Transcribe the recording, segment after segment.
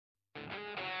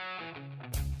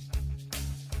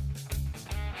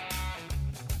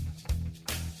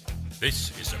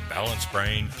This is a Balanced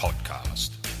Brain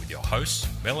podcast with your hosts,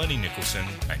 Melanie Nicholson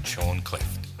and Sean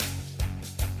Clift.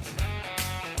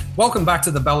 Welcome back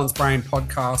to the Balanced Brain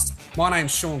podcast. My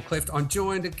name's Sean Clift. I'm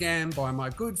joined again by my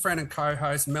good friend and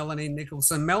co-host, Melanie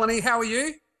Nicholson. Melanie, how are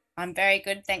you? I'm very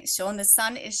good, thanks, Sean. The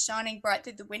sun is shining bright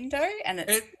through the window and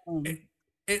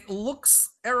it looks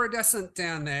iridescent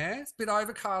down there. It's a bit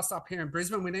overcast up here in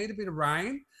Brisbane. We need a bit of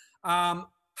rain.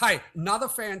 Hey, another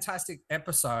fantastic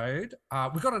episode.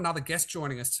 We've got another guest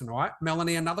joining us tonight.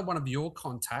 Melanie, another one of your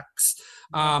contacts.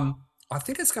 I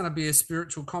think it's going to be a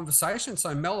spiritual conversation.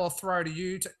 So, Mel, I'll throw to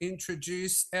you to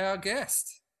introduce our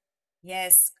guest.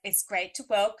 Yes, it's great to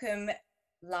welcome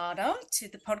Lana to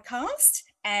the podcast.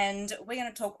 And we're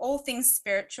going to talk all things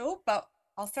spiritual, but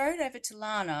I'll throw it over to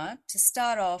Lana to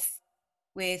start off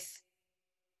with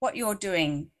what you're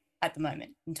doing at the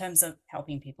moment in terms of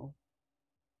helping people.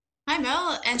 Hi,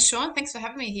 Mel and Sean. Thanks for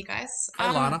having me here, guys.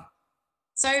 Hi, Lana.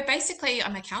 So basically,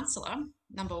 I'm a counsellor,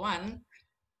 number one.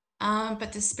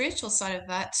 But the spiritual side of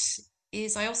that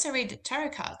is I also read tarot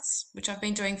cards, which I've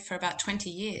been doing for about 20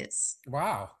 years.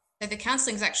 Wow. So the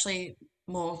counselling is actually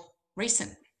more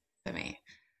recent for me.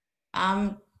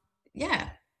 Yeah.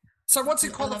 So what's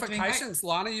your qualifications,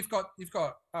 Lana? You've got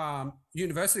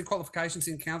university qualifications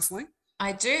in counselling?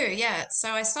 I do, yeah.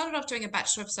 So I started off doing a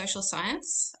Bachelor of Social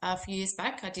Science a few years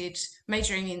back. I did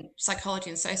majoring in psychology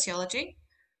and sociology.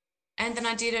 And then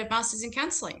I did a Master's in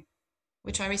Counselling,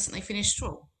 which I recently finished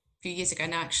a few years ago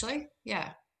now, actually.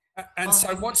 Yeah. And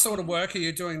so what sort of work are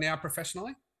you doing now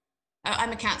professionally?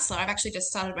 I'm a counsellor. I've actually just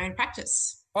started my own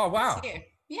practice. Oh, wow.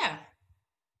 Yeah.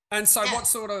 And so what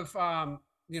sort of,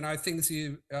 things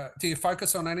do you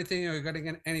focus on anything? Are you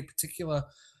getting any particular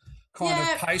kind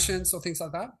of patients or things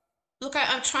like that? Look,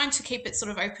 I'm trying to keep it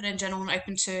sort of open and general and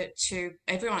open to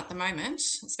everyone at the moment,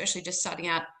 especially just starting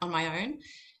out on my own.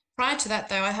 Prior to that,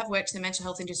 though, I have worked in the mental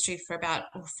health industry for about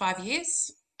 5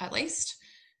 years, at least.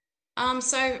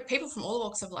 So people from all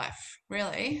walks of life,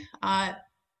 really. A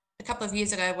couple of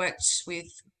years ago, I worked with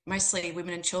mostly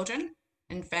women and children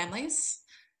and families,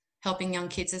 helping young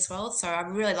kids as well. So I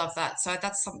really love that. So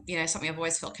that's something I've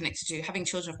always felt connected to. Having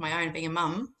children of my own, being a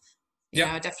mum,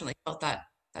 I definitely felt that.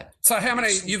 So how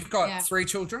many, you've got 3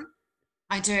 children?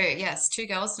 I do, yes. 2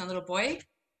 girls and a little boy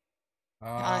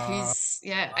who's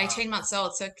 18 months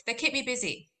old. So they keep me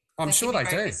busy. I'm sure they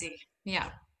do. Busy. Yeah.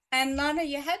 And Lana,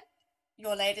 you had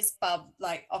your latest bub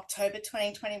like October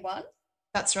 2021.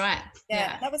 That's right.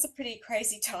 Yeah, that was a pretty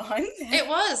crazy time. It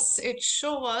was. It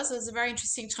sure was. It was a very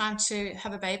interesting time to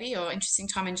have a baby, or interesting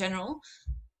time in general.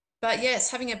 But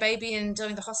yes, having a baby and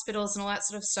doing the hospitals and all that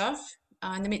sort of stuff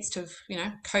in the midst of,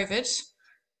 COVID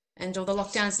and all the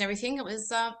lockdowns and everything, it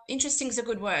was interesting is a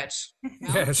good word.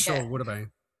 Yeah, sure, would have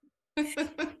been.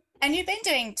 And you've been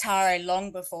doing tarot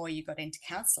long before you got into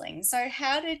counselling. So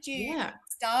how did you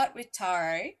start with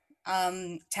tarot?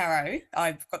 Tarot.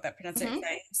 I've got that pronunciation.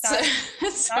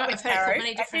 Start with tarot.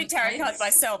 I do tarot cards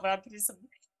myself, but I put some.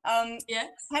 How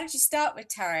did you start with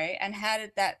tarot, and how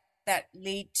did that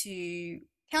lead to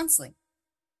counselling?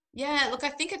 Yeah, look, I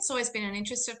think it's always been an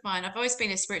interest of mine. I've always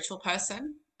been a spiritual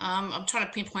person. I'm trying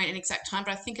to pinpoint an exact time,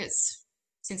 but I think it's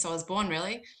since I was born,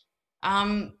 really.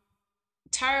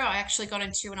 Tarot I actually got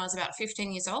into when I was about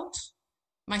 15 years old.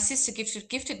 My sister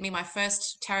gifted me my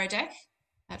first tarot deck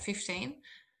at 15.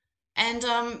 And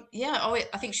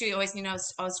I think she always knew I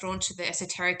was drawn to the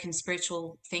esoteric and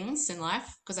spiritual things in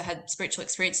life because I had spiritual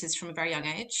experiences from a very young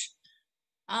age.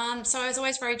 So I was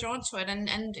always very drawn to it,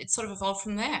 and it sort of evolved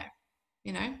from there.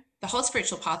 The whole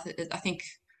spiritual path, I think,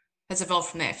 has evolved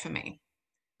from there for me.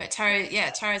 But tarot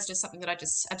is just something that I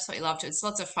just absolutely loved. It's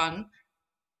lots of fun,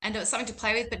 and it was something to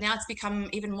play with. But now it's become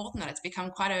even more than that. It's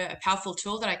become quite a powerful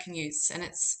tool that I can use, and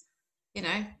it's,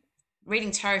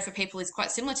 reading tarot for people is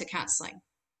quite similar to counselling.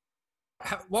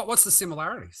 What's the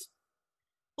similarities?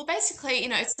 Well, basically,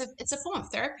 it's a form of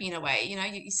therapy in a way.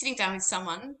 You're sitting down with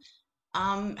someone,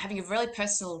 having a really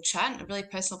personal chat, a really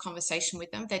personal conversation with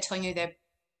them. They're telling you their,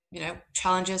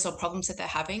 challenges or problems that they're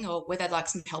having, or where they'd like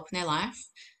some help in their life.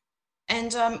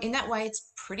 And in that way,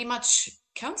 it's pretty much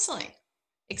counselling,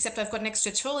 except I've got an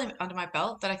extra tool under my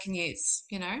belt that I can use,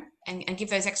 and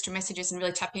give those extra messages and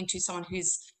really tap into someone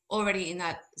who's already in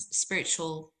that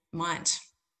spiritual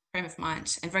frame of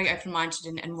mind, and very open-minded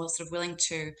and more sort of willing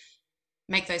to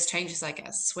make those changes, I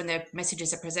guess, when their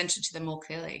messages are presented to them more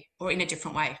clearly or in a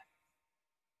different way.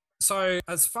 So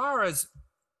as far as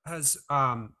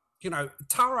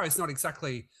tarot is not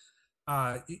exactly,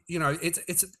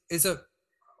 it's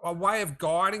a way of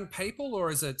guiding people, or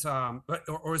is it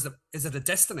a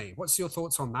destiny? What's your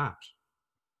thoughts on that?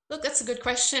 Look, that's a good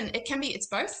question. It's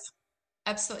both.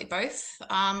 Absolutely both.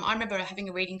 I remember having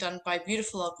a reading done by a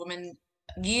beautiful old woman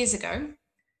years ago,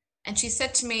 and she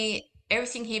said to me,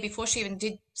 everything here, before she even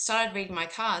started reading my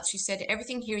cards, she said,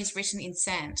 everything here is written in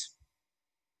sand,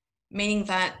 meaning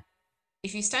that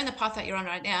if you stay on the path that you're on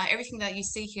right now, everything that you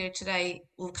see here today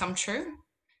will come true,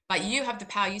 but you have the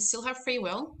power. You still have free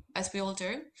will, as we all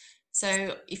do.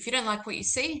 So if you don't like what you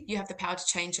see, you have the power to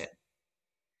change it.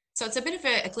 So it's a bit of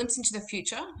a glimpse into the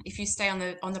future if you stay on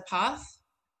the path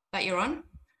that you're on,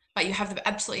 but you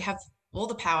absolutely have all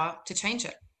the power to change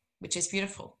it, which is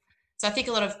beautiful. So I think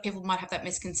a lot of people might have that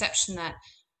misconception that,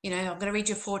 I'm going to read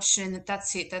your fortune,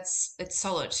 that's it, it's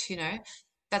solid,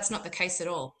 That's not the case at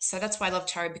all. So that's why I love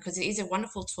tarot, because it is a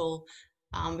wonderful tool.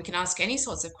 We can ask any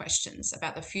sorts of questions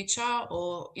about the future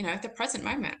or, the present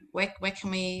moment. Where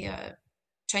can we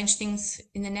change things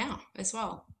in the now as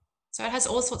well? So it has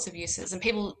all sorts of uses, and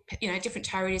people, different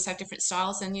tarot readers have different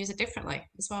styles and use it differently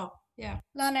as well. Yeah.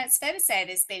 Lana, it's fair to say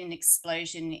there's been an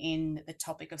explosion in the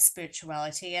topic of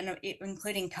spirituality, and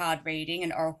including card reading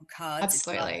and oracle cards.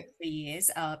 Absolutely. For years,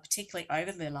 particularly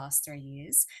over the last 3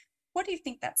 years. What do you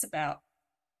think that's about?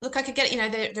 Look, I could get,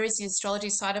 there is the astrology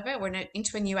side of it. We're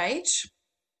into a new age,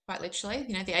 quite literally,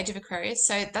 the age of Aquarius.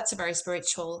 So that's a very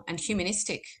spiritual and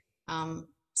humanistic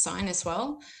sign as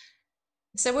well.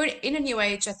 So we're in a new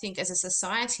age, I think, as a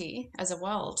society, as a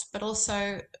world, but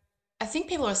also I think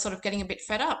people are sort of getting a bit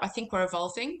fed up. I think we're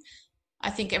evolving. I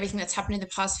think everything that's happened in the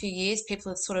past few years,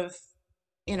 people have sort of,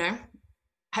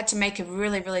 had to make a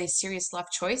really, really serious life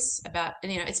choice about,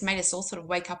 and, it's made us all sort of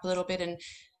wake up a little bit and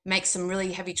make some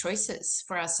really heavy choices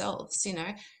for ourselves,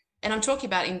 and I'm talking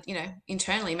about,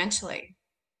 internally, mentally,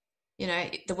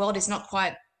 the world is not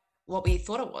quite what we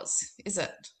thought it was, is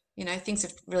it? Things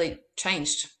have really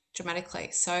changed dramatically.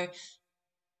 So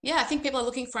yeah, I think people are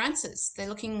looking for answers. They're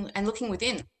looking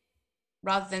within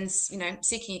rather than,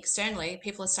 seeking externally.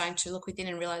 People are starting to look within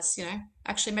and realize,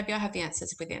 actually maybe I have the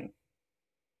answers within.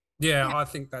 Yeah, I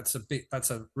think that's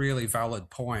a really valid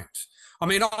point. I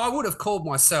mean, I would have called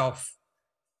myself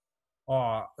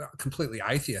completely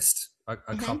atheist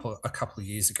a couple of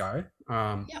years ago.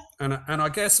 And I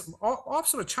guess I've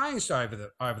sort of changed over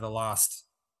the last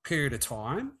period of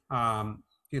time,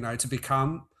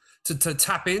 to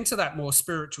tap into that more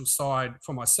spiritual side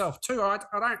for myself too. I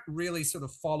don't really sort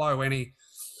of follow any,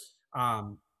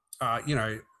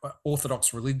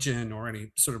 orthodox religion or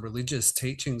any sort of religious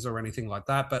teachings or anything like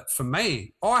that. But for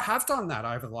me, I have done that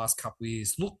over the last couple of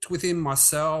years, looked within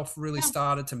myself, really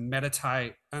started to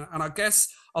meditate. And I guess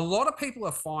a lot of people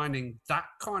are finding that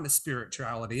kind of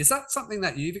spirituality. Is that something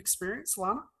that you've experienced,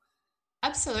 Lana?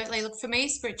 Absolutely. Look, for me,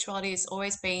 spirituality has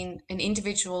always been an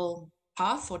individual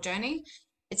path or journey.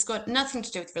 It's got nothing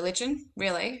to do with religion,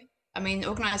 really. I mean,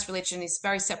 organized religion is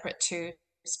very separate to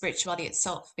spirituality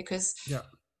itself, because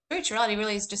spirituality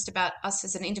really is just about us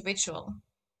as an individual,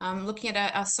 looking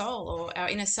at our soul or our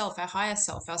inner self, our higher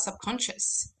self, our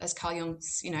subconscious, as Carl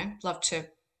Jung's, loved to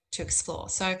explore.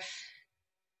 So,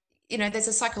 there's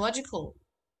a psychological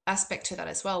aspect to that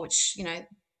as well, which,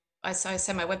 I say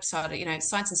on my website,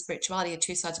 science and spirituality are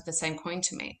two sides of the same coin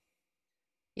to me.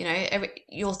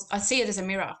 I see it as a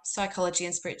mirror. Psychology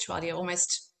and spirituality are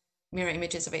almost mirror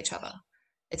images of each other.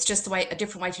 It's just a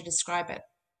different way to describe it,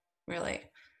 really.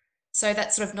 So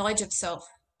that sort of knowledge of self,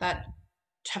 that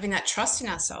having that trust in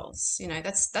ourselves,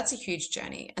 that's a huge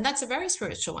journey, and that's a very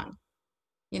spiritual one.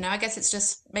 I guess it's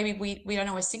just maybe we don't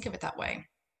always think of it that way,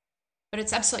 but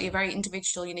it's absolutely a very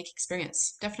individual, unique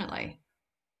experience, definitely.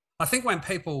 I think when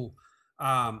people,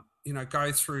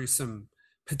 go through some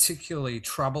particularly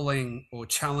troubling or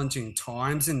challenging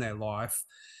times in their life,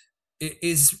 it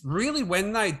is really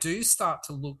when they do start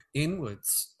to look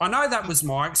inwards. I know that was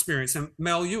my experience, and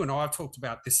Mel, you and I have talked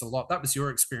about this a lot. That was your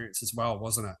experience as well,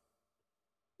 wasn't it?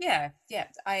 Yeah.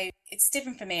 It's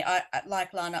different for me. I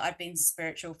like Lana, I've been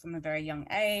spiritual from a very young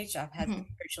age. I've had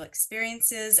spiritual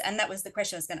experiences, and that was the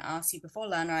question I was going to ask you before,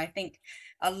 Lana. I think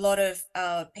a lot of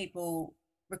people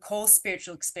recall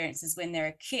spiritual experiences when they're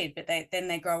a kid, but then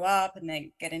they grow up and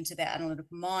they get into their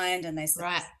analytical mind, and they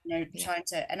start, trying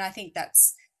to. And I think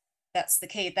that's the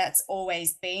key. That's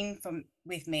always been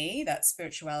with me, that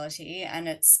spirituality, and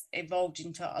it's evolved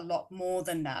into a lot more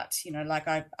than that. Like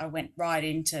I went right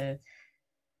into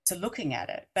looking at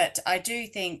it. But I do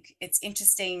think it's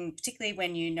interesting, particularly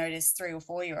when you notice 3 or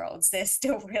 4 year olds, they're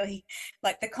still really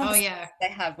like the conversations they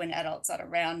have when adults aren't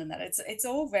around, and that it's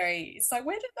all very, it's like,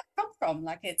 where did that come from?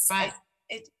 Like it's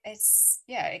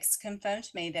confirmed to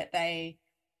me that they,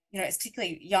 it's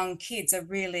particularly young kids are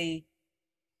really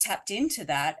tapped into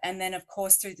that. And then of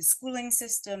course through the schooling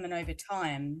system and over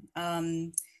time,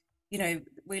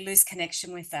 we lose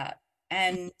connection with that.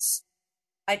 And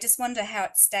I just wonder how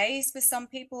it stays with some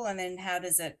people, and then how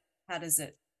does it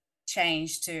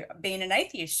change to being an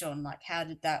atheist, Sean? Like, how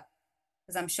did that,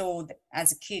 because I'm sure that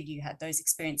as a kid you had those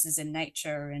experiences in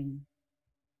nature and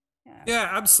yeah,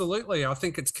 absolutely. I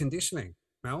think it's conditioning,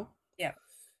 Mel. Yeah.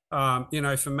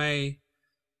 For me,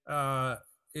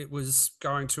 it was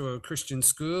going to a Christian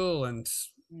school, and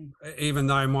even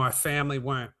though my family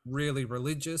weren't really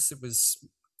religious, it was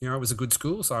a good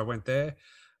school, so I went there.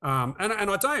 And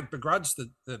I don't begrudge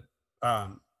the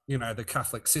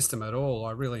Catholic system at all.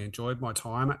 I really enjoyed my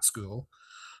time at school,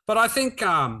 but I think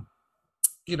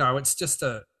it's just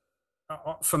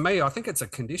for me, I think it's a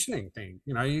conditioning thing.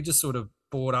 You just sort of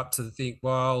brought up to think,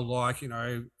 well, like,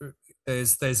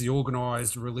 there's the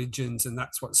organized religions, and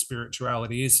that's what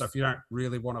spirituality is. So if you don't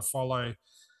really want to follow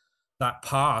that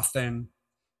path, then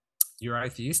you're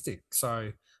atheistic.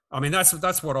 So, I mean,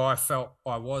 that's what I felt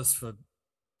I was for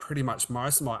pretty much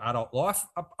most of my adult life,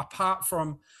 apart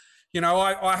from,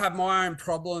 I had my own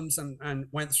problems and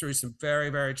went through some very,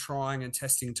 very trying and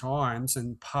testing times.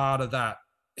 And part of that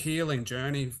healing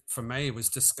journey for me was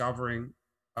discovering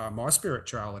my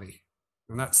spirituality.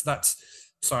 And that's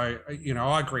so,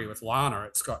 I agree with Lana.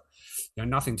 It's got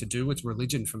nothing to do with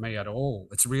religion for me at all.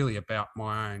 It's really about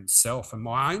my own self and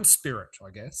my own spirit,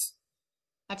 I guess.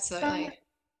 Absolutely.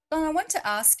 I want to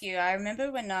ask you, I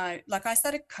remember when I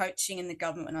started coaching in the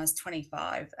government when I was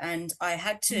 25, and I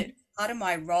had to, part of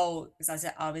my role, because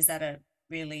I was at a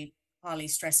really highly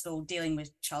stressful, dealing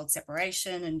with child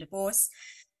separation and divorce,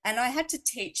 and I had to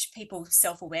teach people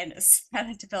self-awareness, how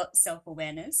to develop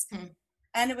self-awareness.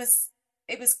 And it was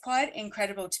quite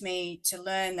incredible to me to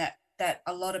learn that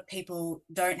a lot of people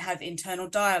don't have internal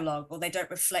dialogue, or they don't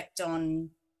reflect on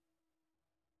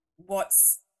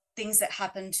what's things that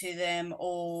happen to them,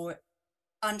 or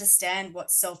understand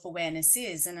what self-awareness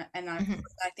is. And I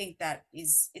think that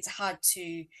it's hard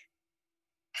to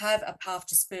have a path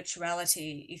to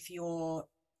spirituality if you're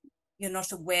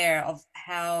not aware of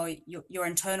how your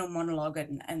internal monologue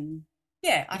and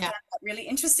I found that really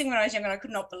interesting when I was younger. I could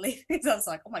not believe it. I was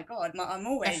like, oh my God, I'm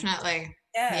always definitely.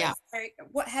 Yeah. So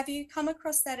what have you come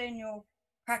across that in your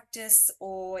practice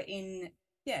or in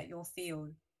your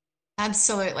field?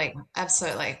 Absolutely.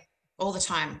 All the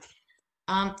time.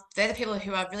 They're the people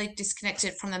who are really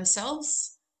disconnected from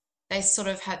themselves. They sort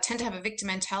of tend to have a victim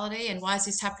mentality, and why is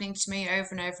this happening to me over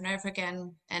and over and over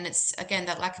again? And it's, again,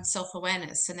 that lack of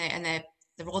self-awareness and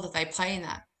the role that they play in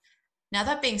that. Now,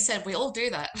 that being said, we all do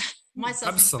that,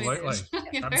 myself Absolutely.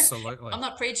 included. Absolutely. I'm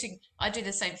not preaching. I do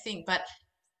the same thing, but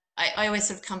I always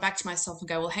sort of come back to myself and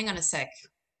go, well, hang on a sec,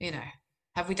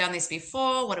 have we done this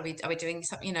before? Are we doing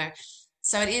something,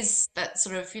 So it is that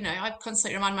sort of, I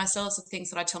constantly remind myself of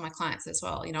things that I tell my clients as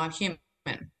well. I'm human.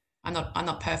 I'm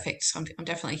not perfect. I'm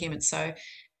definitely human. So,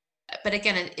 but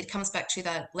again, it comes back to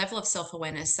that level of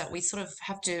self-awareness that we sort of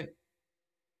have to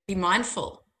be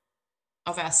mindful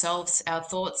of ourselves, our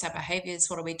thoughts, our behaviors.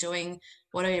 What are we doing?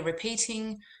 What are we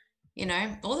repeating?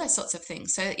 All those sorts of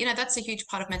things. So, that's a huge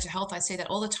part of mental health. I see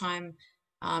that all the time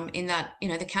in that,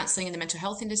 the counselling in the mental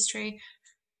health industry.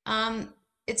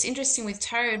 It's interesting with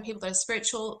tarot and people that are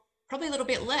spiritual, probably a little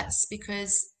bit less,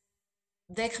 because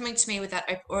they're coming to me with that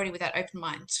already with that open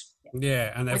mind.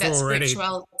 Yeah, and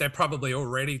they're probably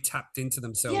already tapped into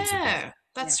themselves. Yeah,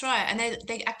 that's right. And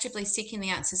they're actively seeking the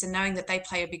answers and knowing that they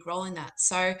play a big role in that.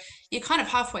 So you're kind of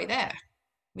halfway there,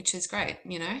 which is great,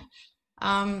 but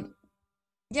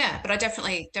I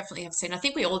definitely have seen, I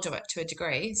think we all do it to a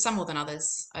degree, some more than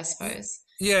others, I suppose.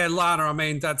 Yeah, Lana, I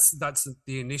mean, that's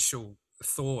the initial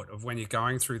thought of when you're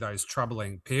going through those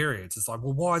troubling periods. It's like,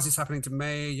 well, why is this happening to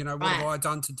me? What have I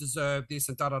done to deserve this?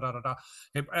 And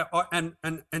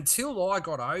and until I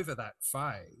got over that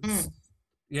phase,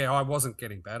 I wasn't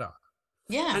getting better.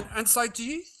 Yeah. And so do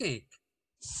you think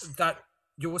that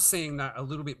you're seeing that a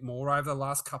little bit more over the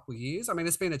last couple of years? I mean,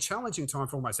 it's been a challenging time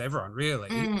for almost everyone, really,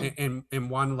 in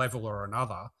one level or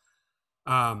another.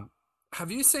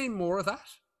 Have you seen more of that?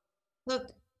 Look,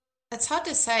 it's hard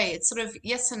to say. It's sort of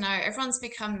yes and no.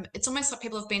 It's almost like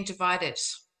people have been divided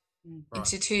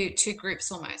into two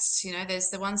groups almost. There's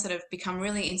the ones that have become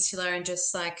really insular and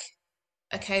just like,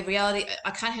 okay, reality,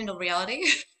 I can't handle reality.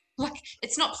 Like,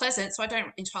 it's not pleasant, so I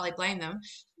don't entirely blame them.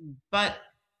 But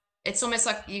it's almost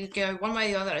like you go one way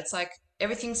or the other. It's like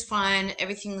everything's fine,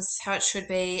 everything's how it should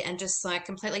be, and just like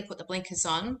completely put the blinkers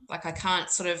on. Like, I can't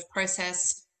sort of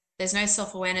process. There's no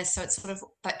self-awareness, so it's sort of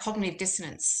that cognitive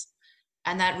dissonance.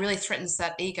 And that really threatens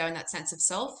that ego and that sense of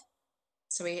self.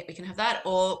 So we can have that,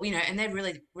 or, and they're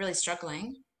really, really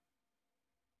struggling.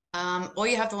 Or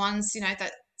you have the ones,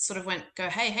 that sort of go,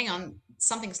 hey, hang on,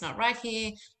 something's not right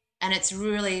here. And it's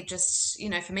really just,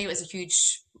 for me, it was a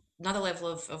huge another level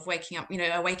of waking up,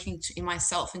 awakening in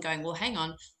myself and going, well, hang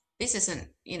on, this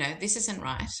isn't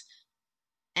right.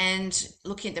 And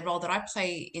looking at the role that I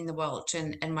play in the world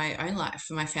and my own life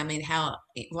and my family and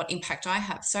what impact I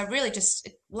have. So really just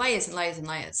layers and layers and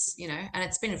layers, and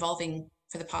it's been evolving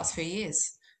for the past few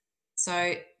years.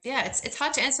 So yeah, it's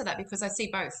hard to answer that because I see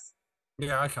both.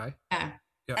 Yeah. Okay. Yeah.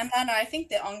 Yep. And Lana, I think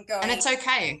the ongoing... And it's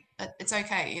okay. It's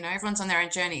okay. Everyone's on their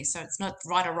own journey. So it's not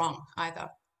right or wrong either.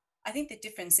 I think the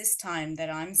difference this time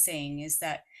that I'm seeing is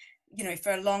that,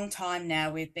 for a long time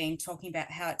now, we've been talking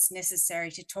about how it's necessary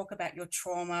to talk about your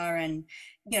trauma and,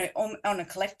 on a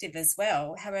collective as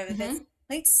well. However, there's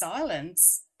complete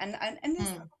silence. And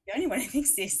there's not the only one who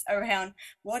thinks this around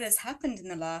what has happened in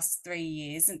the last 3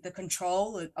 years and the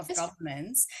control of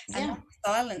governments. And that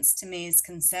silence to me is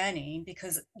concerning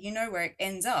because where it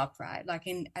ends up, right? Like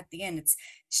at the end, it's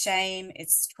shame,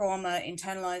 it's trauma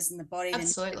internalized in the body.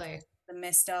 Absolutely.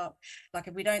 Messed up. Like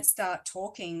if we don't start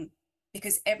talking,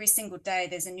 because every single day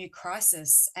there's a new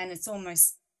crisis and it's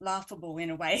almost laughable in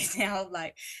a way now,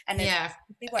 like, and it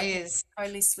is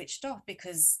totally switched off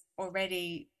because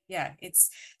already it's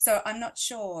so I'm not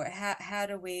sure how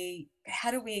do we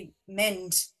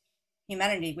mend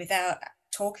humanity without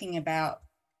talking about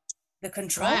the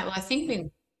control. Right. Well, I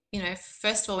think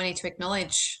first of all we need to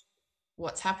acknowledge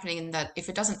what's happening and that if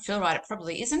it doesn't feel right, it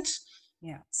probably isn't.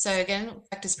 Yeah. So again,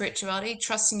 back to spirituality,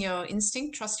 trusting your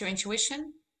instinct, trust your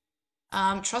intuition,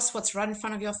 trust what's right in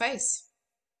front of your face.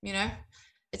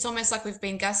 It's almost like we've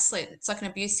been gaslit. It's like an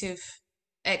abusive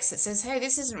ex that says, hey,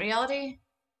 this isn't reality.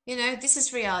 This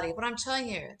is reality. What I'm telling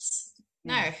you,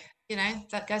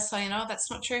 that gaslighting, oh, that's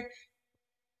not true.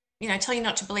 Tell you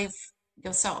not to believe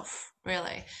yourself,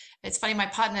 really. It's funny, my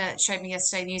partner showed me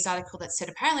yesterday a news article that said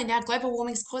apparently now global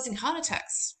warming is causing heart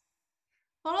attacks.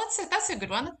 Well, that's a good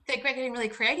one. They're getting really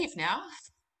creative now.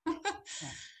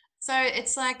 So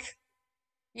it's like,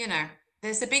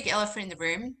 there's the big elephant in the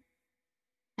room.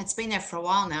 It's been there for a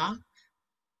while now.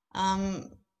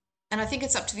 And I think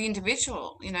it's up to the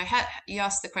individual. How you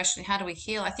asked the question, how do we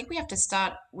heal? I think we have to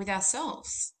start with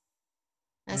ourselves.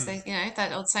 As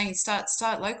that old saying,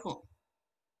 start local.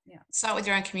 Yeah. Start with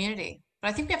your own community. But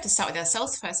I think we have to start with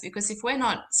ourselves first, because if we're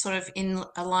not sort of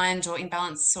aligned or in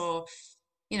balance, or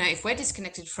if we're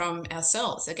disconnected from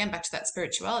ourselves, again, back to that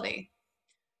spirituality,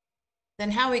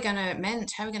 then how are we going to mend?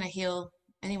 How are we going to heal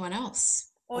anyone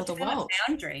else or the world?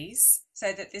 Boundaries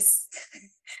so that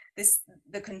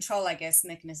the control, I guess,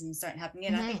 mechanisms don't happen.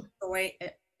 I think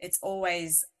it's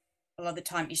always a lot of the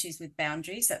time issues with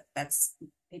boundaries. That's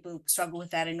people struggle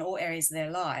with that in all areas of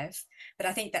their life. But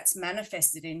I think that's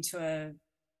manifested into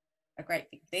a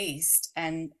great big beast,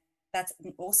 and that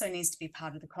also needs to be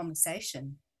part of the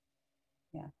conversation.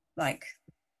 Yeah, like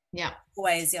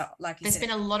always, like you there's said.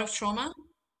 been a lot of trauma.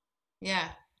 Yeah,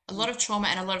 a lot of trauma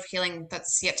and a lot of healing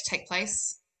that's yet to take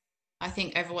place, I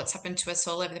think, over what's happened to us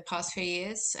all over the past few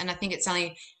years. And I think it's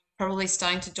only probably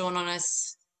starting to dawn on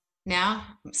us now.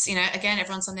 Again,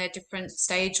 everyone's on their different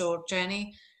stage or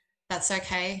journey. That's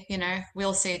okay. We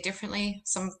all see it differently.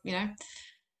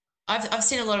 I've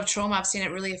seen a lot of trauma. I've seen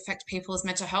it really affect people's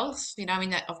mental health. That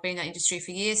I've been in that industry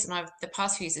for years, and the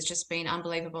past few years it's just been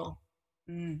unbelievable.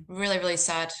 Really, really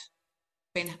sad.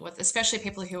 Especially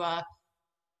people who are,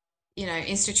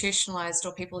 institutionalized,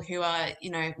 or people who are,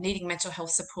 needing mental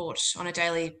health support on a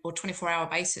daily or 24-hour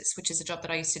basis, which is a job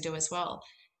that I used to do as well.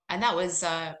 And that was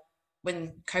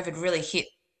when COVID really hit,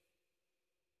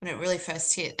 when it really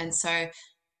first hit. And so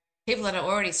people that are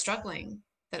already struggling,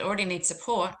 that already need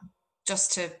support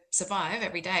just to survive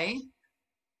every day,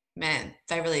 man,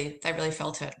 they really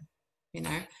felt it.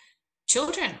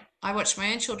 Children, I watched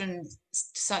my own children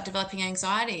start developing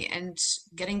anxiety and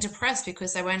getting depressed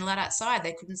because they weren't allowed outside.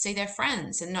 They couldn't see their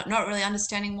friends and not really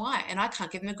understanding why. And I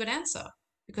can't give them a good answer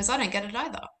because I don't get it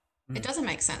either. It doesn't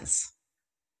make sense.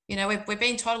 We're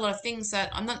being told a lot of things that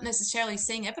I'm not necessarily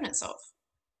seeing evidence of.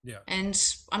 Yeah. And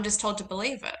I'm just told to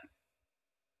believe it.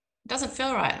 It doesn't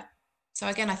feel right. So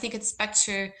again, I think it's back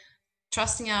to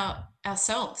trusting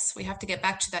ourselves. We have to get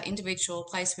back to that individual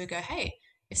place where we go, hey,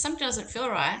 if something doesn't feel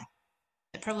right,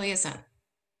 it probably isn't.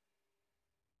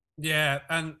 Yeah,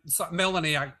 and so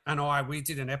Melanie and I, we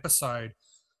did an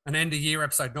end of year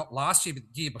episode, not last year, but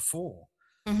the year before.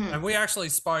 And we actually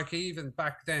spoke even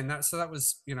back then. That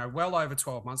was, well over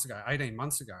 12 months ago, 18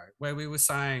 months ago, where we were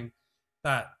saying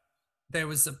that there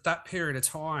was that period of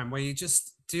time where you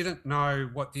just didn't know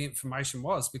what the information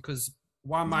was, because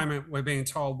one moment we're being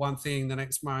told one thing, the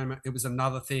next moment it was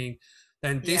another thing.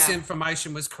 Then this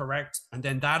information was correct, and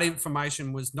then that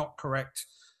information was not correct.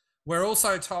 We're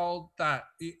also told that,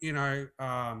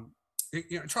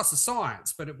 trust the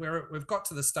science, but we've got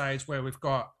to the stage where we've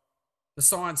got the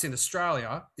science in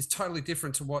Australia is totally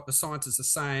different to what the scientists are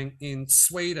saying in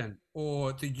Sweden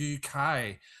or the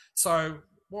UK. So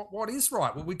what is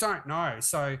right? Well, we don't know.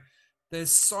 So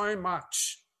there's so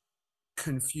much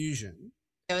confusion.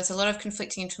 There was a lot of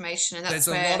conflicting information, and there's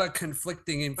a lot of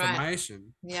conflicting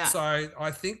information. Right. Yeah. So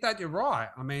I think that you're right.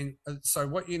 I mean, so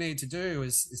what you need to do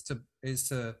is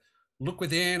to look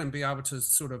within and be able to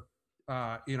sort of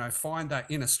find that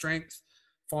inner strength,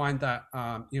 find that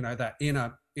that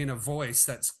inner voice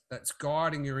that's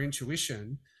guiding your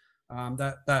intuition,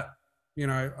 that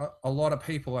a lot of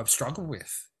people have struggled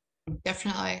with.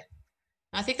 Definitely.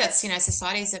 I think that's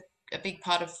society's a big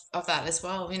part of that as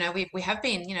well. We have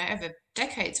been, over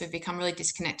decades, we've become really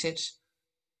disconnected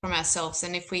from ourselves.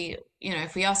 And if we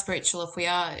are spiritual, if we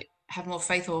have more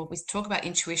faith, or we talk about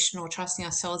intuition or trusting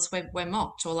ourselves, we're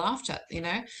mocked or laughed at,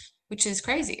 which is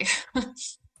crazy.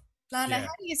 Lana, how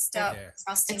do you start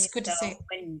trusting it's good to see.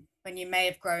 when you may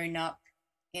have grown up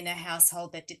in a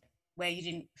household where you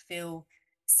didn't feel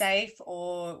safe,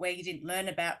 or where you didn't learn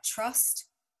about trust?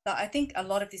 But I think a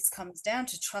lot of this comes down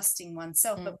to trusting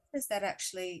oneself. But what does that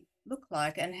actually look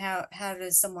like, and how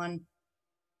does someone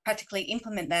practically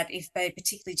implement that if they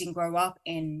particularly didn't grow up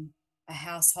in a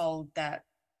household that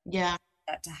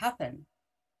to happen?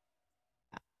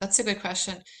 That's a good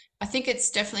question. I think it's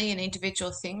definitely an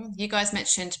individual thing. You guys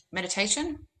mentioned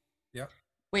meditation,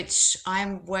 which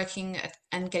I'm working at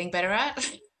and getting better at.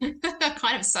 I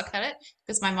kind of suck at it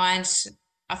because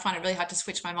I find it really hard to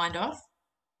switch my mind off,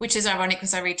 which is ironic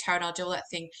because I read tarot and I'll do all that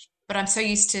thing. But I'm so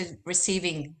used to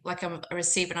receiving, like I'm a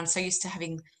receiver, and I'm so used to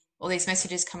having all these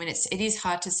messages come in. It is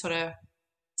hard to sort of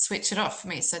switch it off for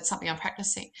me. So it's something I'm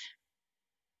practicing.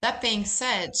 That being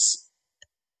said,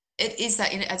 it is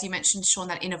that, as you mentioned, Sean,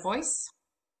 that inner voice.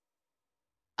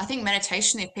 I think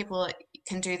meditation, if people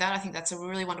can do that, I think that's a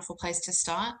really wonderful place to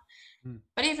start.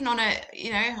 But even on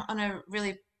a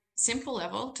really simple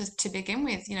level to begin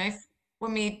with,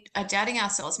 when we are doubting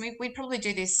ourselves, we'd probably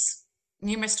do this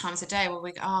numerous times a day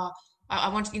where I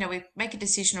want, we make a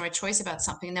decision or a choice about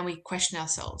something, and then we question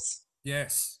ourselves.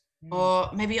 Yes. Or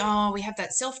maybe, we have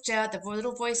that self-doubt, the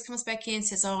little voice comes back in and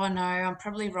says, oh, no, I'm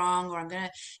probably wrong, or I'm going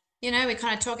to, we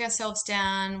kind of talk ourselves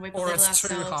down. We belittle ourselves.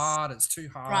 It's too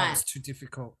hard, right. It's too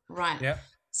difficult. Right. Yeah.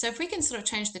 So if we can sort of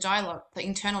change the dialogue, the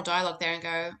internal dialogue there, and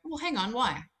go, well, hang on,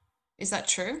 why? Is that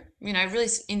true? Really,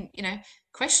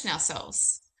 question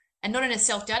ourselves. And not in a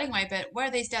self-doubting way, but where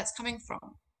are these doubts coming from?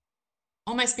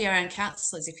 Almost be our own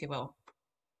counselors, if you will.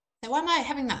 So why am I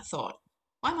having that thought?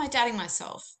 Why am I doubting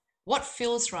myself? What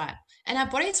feels right? And our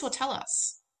bodies will tell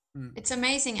us. It's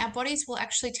amazing. Our bodies will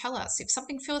actually tell us. If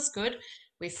something feels good,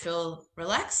 we feel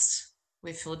relaxed,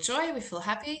 we feel joy, we feel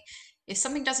happy. If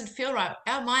something doesn't feel right,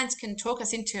 our minds can talk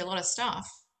us into a lot of stuff.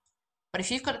 But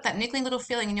if you've got that niggling little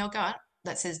feeling in your gut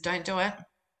that says, don't do it,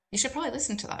 you should probably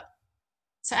listen to that.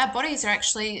 So our bodies are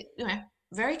actually,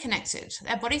 very connected.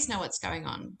 Our bodies know what's going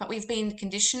on, but we've been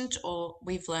conditioned, or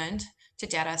we've learned to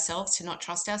doubt ourselves, to not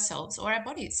trust ourselves or our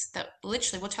bodies that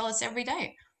literally will tell us every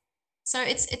day. So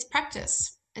it's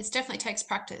practice. It definitely takes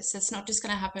practice. It's not just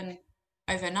going to happen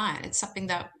overnight. It's something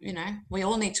that, we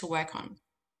all need to work on.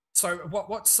 So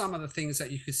what's some of the things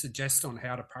that you could suggest on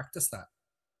how to practice that?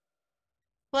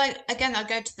 Well, again, I'll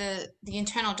go to the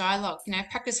internal dialogue,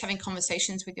 practice having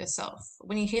conversations with yourself.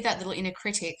 When you hear that little inner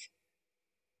critic,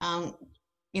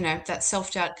 that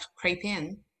self-doubt creep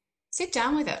in, sit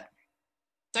down with it.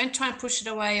 Don't try and push it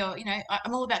away, or,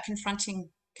 I'm all about confronting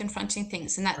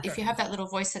things. And that if you have that little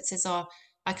voice that says, oh,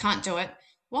 I can't do it,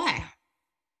 why?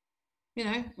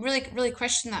 Really, really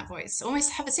question that voice.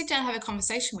 Almost sit down and have a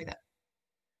conversation with it.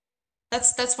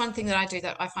 That's one thing that I do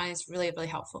that I find is really, really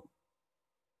helpful.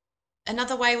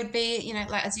 Another way would be,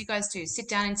 like as you guys do, sit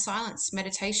down in silence,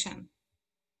 meditation.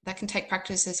 That can take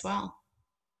practice as well.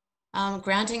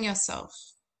 Grounding yourself.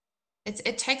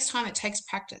 It takes time, it takes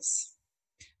practice.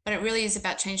 But it really is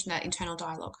about changing that internal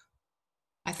dialogue.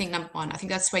 I think number one, I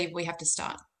think that's where we have to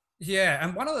start. Yeah,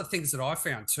 and one of the things that I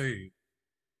found too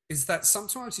is that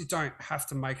sometimes you don't have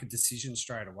to make a decision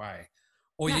straight away,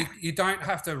 or you don't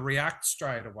have to react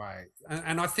straight away.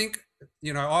 And I think,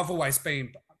 I've always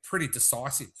been pretty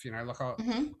decisive,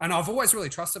 and I've always really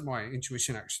trusted my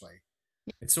intuition, actually.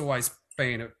 It's always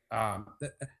been,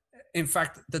 in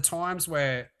fact, the times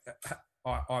where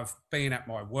I've been at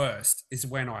my worst is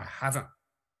when I haven't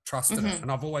trusted it. And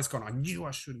I've always gone, I knew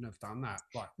I shouldn't have done that.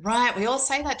 Right. We all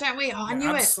say that, don't we? Oh, I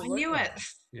knew absolutely. it. I knew it.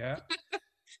 Yeah.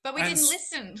 But we didn't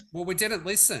listen. Well, we didn't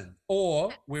listen,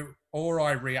 or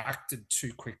I reacted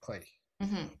too quickly.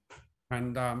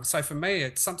 And so for me,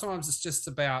 sometimes it's just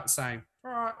about saying,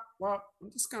 all right, well,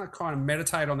 I'm just going to kind of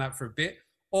meditate on that for a bit,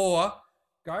 or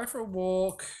go for a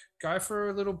walk, go for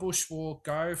a little bushwalk,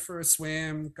 go for a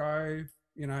swim, go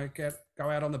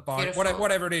out on the boat,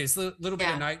 whatever it is, little bit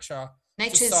of nature.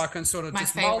 Nature's just so I can sort of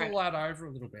just favorite. mull that over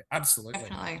a little bit. Absolutely.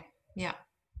 Definitely. Yeah.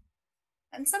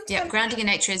 And sometimes grounding in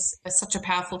nature is such a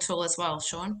powerful tool as well,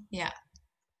 Sean. Yeah.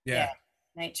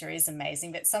 Nature is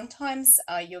amazing, but sometimes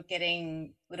you're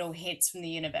getting little hints from the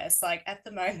universe. Like at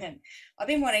the moment, I've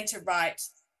been wanting to write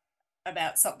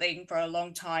about something for a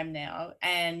long time now,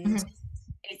 and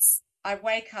I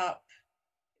wake up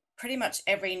pretty much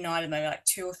every night at the moment, like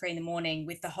 2 or 3 in the morning,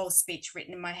 with the whole speech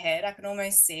written in my head. I can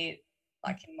almost see it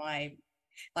like in my,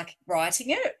 like writing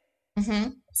it.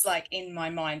 It's like in my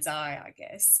mind's eye, I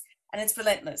guess, and it's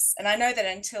relentless. And I know that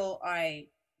until I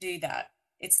do that,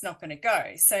 it's not going to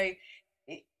go. So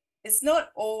it's not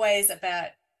always about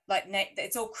like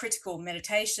it's all critical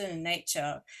meditation and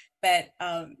nature, but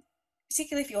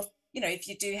particularly if you're, if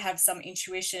you do have some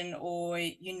intuition or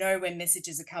when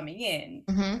messages are coming in,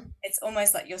 it's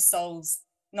almost like your soul's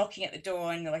knocking at the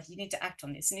door and they're like, you need to act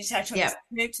on this, you need to act on this,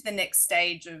 move to the next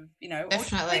stage of,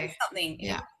 definitely or something,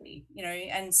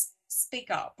 and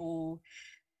speak up. Or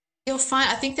you'll find,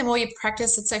 I think the more you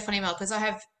practice, it's so funny, Mel, because I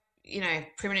have,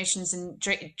 premonitions, and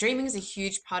dreaming is a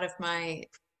huge part of my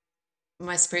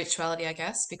spirituality, I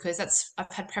guess, because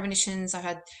I've had premonitions, I've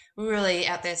had really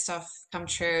out there stuff come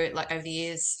true, like over the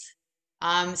years.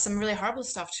 Some really horrible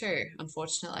stuff too,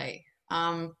 unfortunately.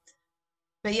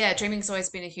 But yeah, dreaming's always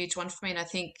been a huge one for me. And I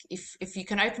think if you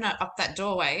can open up that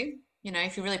doorway,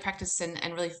 if you really practice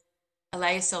and really allow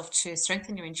yourself to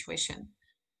strengthen your intuition,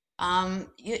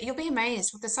 you'll be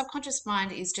amazed. The subconscious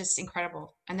mind is just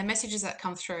incredible. And the messages that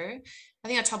come through, I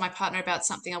think I told my partner about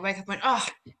something. I woke up and went, oh,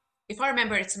 if I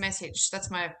remember it, it's a message. That's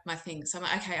my thing. So I'm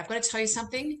like, okay, I've got to tell you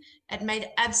something. It made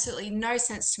absolutely no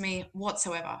sense to me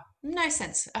whatsoever. No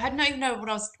sense. I had no even know what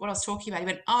I was talking about. He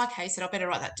went, oh, okay. He said, I better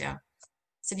write that down. I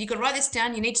said, you got to write this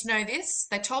down. You need to know this.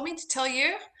 They told me to tell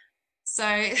you.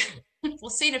 So we'll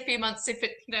see in a few months if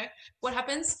it, what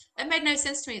happens. It made no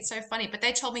sense to me. It's so funny. But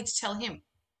they told me to tell him.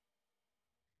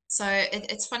 So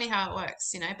it's funny how it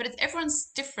works, but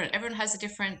everyone's different. Everyone has a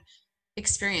different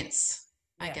experience,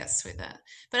 I guess, with that.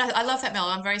 But I love that, Mel.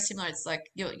 I'm very similar. It's like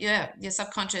your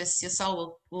subconscious, your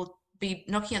soul will be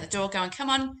knocking at the door going, come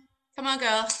on,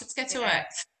 girl, let's get to work.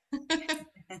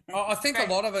 I think a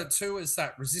lot of it too is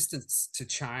that resistance to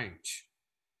change.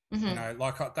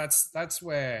 That's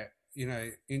where,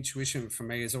 intuition for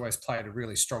me has always played a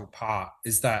really strong part,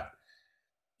 is that,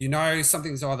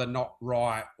 something's either not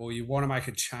right or you want to make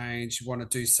a change, you want to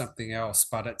do something else,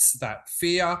 but it's that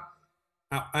fear.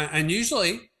 And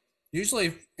usually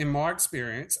in my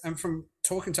experience and from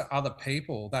talking to other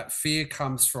people, that fear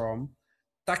comes from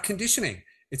that conditioning.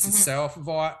 It's a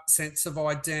sense of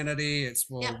identity. It's,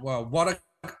 well,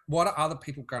 what are other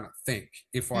people going to think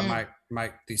if I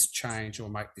make this change or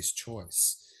make this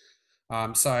choice?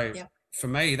 For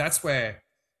me, that's where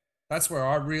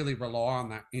I really rely on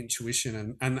that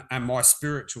intuition and my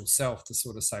spiritual self to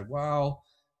sort of say, well,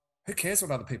 who cares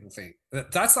what other people think?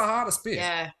 That's the hardest bit.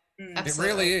 Yeah, it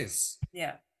really is.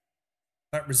 Yeah.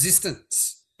 That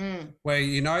resistance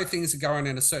where things are going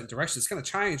in a certain direction. It's going to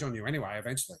change on you anyway,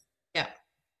 eventually. Yeah.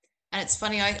 And it's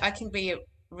funny, I can be a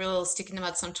real stick in the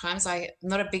mud sometimes. I'm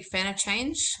not a big fan of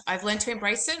change. I've learned to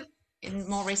embrace it in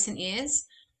more recent years.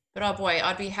 But oh boy,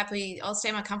 I'd be happy. I'll stay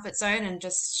in my comfort zone and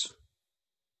just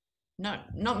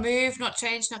not move, not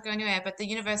change, not go anywhere. But the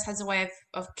universe has a way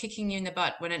of kicking you in the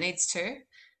butt when it needs to.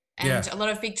 And a lot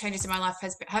of big changes in my life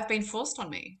have been forced on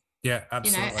me. Yeah,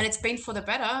 absolutely. And it's been for the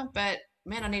better, but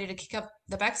man, I needed to kick up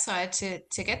the backside to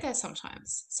get there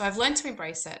sometimes. So I've learned to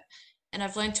embrace it, and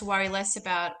I've learned to worry less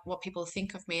about what people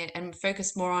think of me and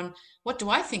focus more on what do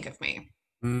I think of me.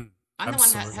 I'm the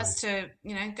one that has to,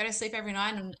 go to sleep every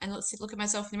night and look at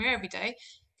myself in the mirror every day.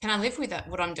 Can I live with that,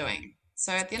 what I'm doing?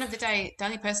 So at the end of the day, the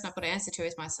only person I've got to answer to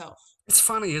is myself. It's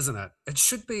funny, isn't it? It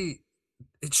should be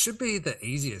the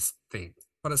easiest thing,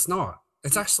 but it's not.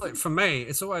 It's actually, for me,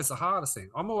 it's always the hardest thing.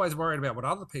 I'm always worried about what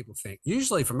other people think.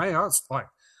 Usually for me,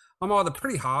 I'm either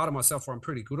pretty hard on myself or I'm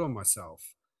pretty good on myself.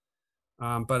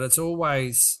 But it's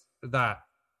always that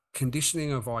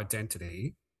conditioning of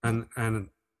identity, and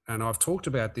I've talked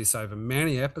about this over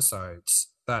many episodes,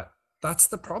 that's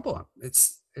the problem.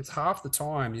 It's half the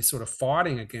time you're sort of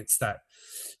fighting against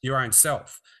your own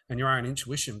self and your own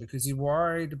intuition because you're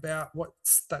worried about what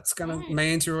that's going to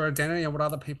mean to your identity and what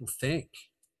other people think.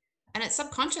 And it's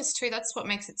subconscious too. That's what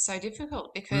makes it so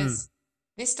difficult, because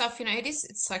this stuff,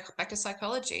 it's like back to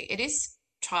psychology. It is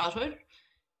childhood.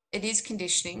 It is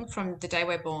conditioning from the day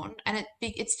we're born, and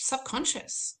it's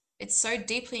subconscious. It's so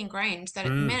deeply ingrained that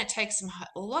it takes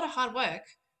a lot of hard work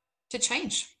to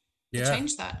change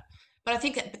that. But I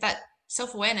think that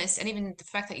self-awareness, and even the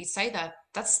fact that you say that,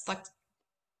 that's like,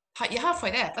 you're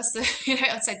halfway there. That's the,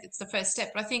 I'd say it's the first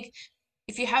step. But I think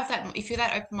if you have that, if you're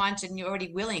that open-minded and you're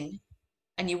already willing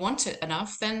and you want it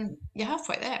enough, then you're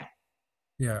halfway there.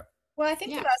 Yeah. Well, I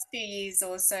think the last few years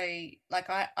also, like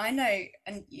I know,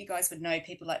 and you guys would know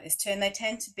people like this too, and they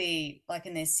tend to be like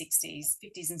in their 60s,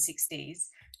 50s and 60s,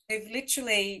 who've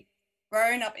literally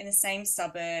grown up in the same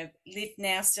suburb, lived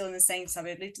now still in the same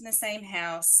suburb, lived in the same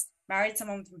house, married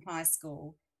someone from high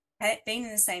school, been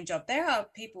in the same job. There are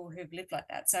people who've lived like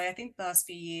that. So I think the last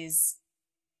few years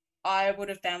I would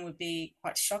have found would be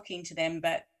quite shocking to them,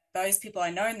 but those people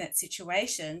I know in that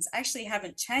situations actually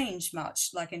haven't changed much,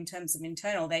 like in terms of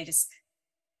internal. They just,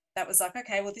 that was like,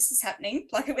 okay, well, this is happening,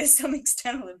 like it was some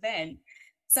external event.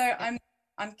 So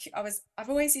I've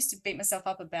always used to beat myself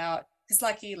up about, because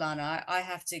like you, Lana, I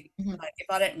have to, like, if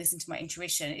I don't listen to my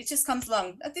intuition, it just comes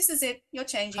along. This is it. You're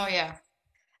changing. Oh yeah.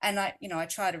 And I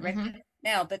try to recognize it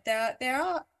now, but there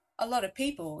are a lot of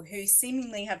people who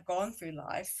seemingly have gone through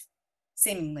life,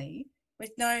 seemingly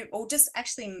with no, or just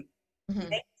actually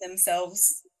make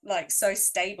themselves like so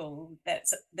stable that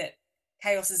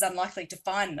chaos is unlikely to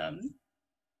find them.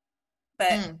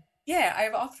 But yeah,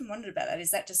 I've often wondered about that.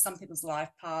 Is that just some people's life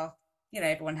path?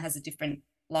 Everyone has a different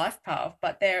life path,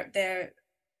 but there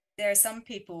are some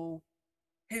people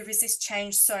who resist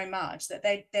change so much that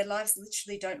their lives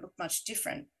literally don't look much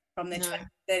different from their 20s,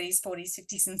 30s, 40s,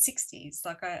 50s, and 60s.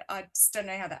 Like I just don't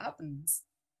know how that happens.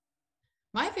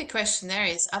 My big question there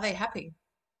is, are they happy?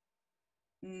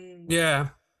 Yeah,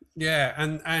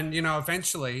 and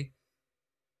eventually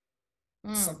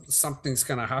something's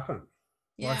going to happen.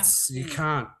 Yeah, like you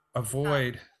can't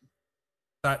avoid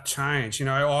that change.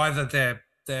 Either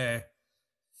their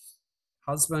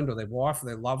husband or their wife or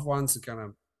their loved ones are going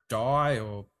to die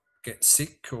or get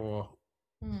sick, or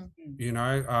they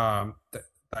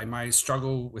may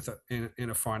struggle with it in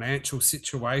a financial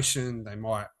situation. They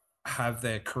might have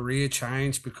their career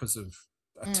change because of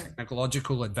a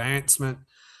technological advancement.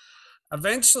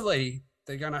 Eventually,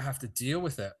 they're going to have to deal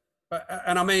with it.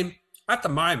 And I mean, at the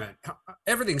moment,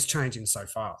 everything's changing so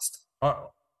fast.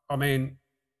 I mean,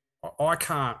 I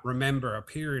can't remember a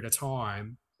period of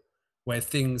time where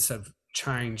things have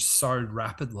changed so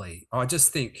rapidly. I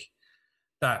just think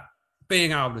that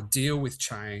being able to deal with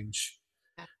change,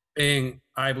 being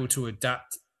able to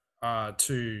adapt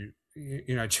to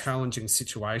challenging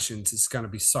situations is going to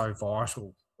be so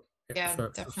vital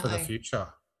for the future.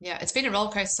 Yeah, it's been a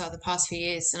roller coaster the past few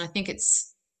years, and I think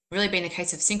it's really been a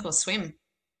case of sink or swim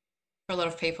for a lot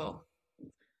of people.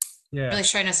 Yeah, really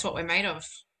showing us what we're made of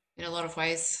in a lot of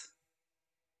ways.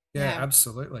 Yeah,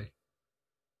 absolutely.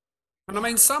 And I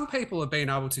mean, some people have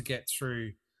been able to get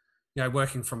through,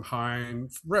 working from home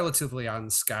relatively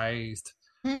unscathed.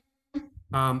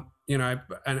 And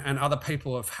other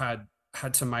people have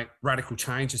had to make radical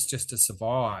changes just to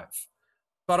survive.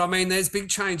 But I mean, there's big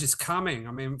changes coming.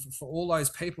 I mean, for all those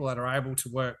people that are able to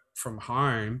work from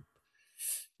home,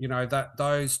 that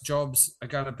those jobs are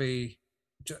going to be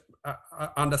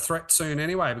under threat soon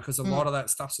anyway, because a lot of that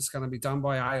stuff's just going to be done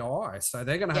by AI. So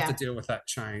they're going to have to deal with that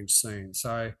change soon.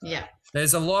 So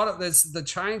there's the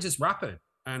change is rapid,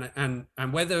 and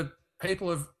whether people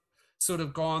have sort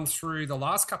of gone through the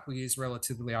last couple of years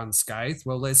relatively unscathed,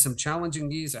 well, there's some challenging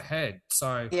years ahead.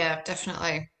 So yeah,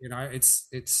 definitely. It's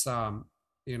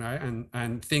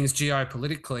and things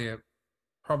geopolitically are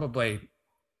probably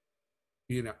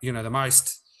the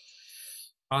most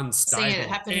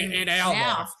unstable in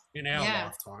our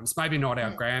lifetimes. Maybe not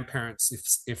our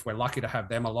grandparents, if we're lucky to have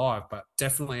them alive, but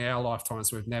definitely our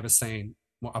lifetimes, we've never seen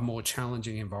a more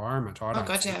challenging environment.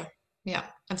 Yeah,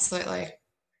 absolutely.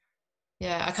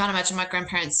 Yeah, I can't imagine my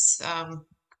grandparents,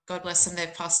 God bless them,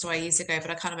 they've passed away years ago, but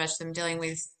I can't imagine them dealing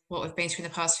with what we've been through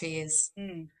in the past few years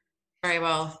very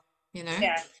well,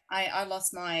 Yeah, I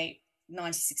lost my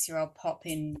 96-year-old pop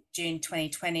in June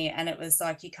 2020, and it was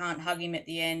like, you can't hug him at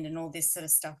the end and all this sort of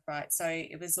stuff, right? So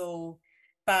it was all,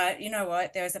 but you know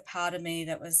what, there was a part of me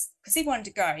that was, because he wanted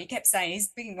to go, he kept saying he's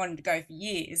been wanting to go for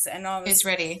years, and he's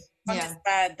ready. I'm just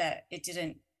glad that it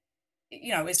didn't,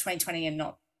 it was 2020 and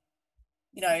not,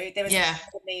 there was a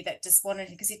part of me that just wanted,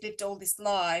 because he lived all this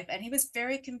life, and he was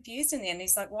very confused in the end.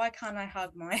 He's like, why can't I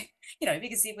hug my,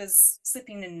 because he was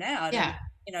slipping in and out. Yeah.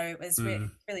 And, it was really,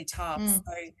 really tough. So,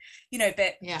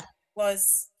 but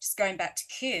was just going back to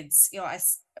kids,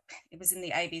 it was in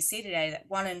the ABC today that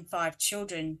 1 in 5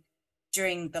 children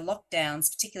during the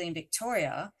lockdowns, particularly in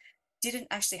Victoria, didn't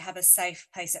actually have a safe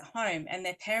place at home, and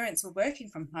their parents were working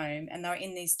from home, and they were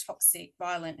in these toxic,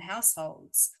 violent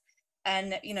households.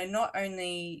 And, not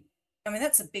only, I mean,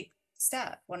 that's a big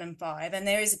stat, 1 in 5. And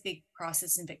there is a big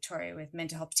crisis in Victoria with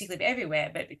mental health, particularly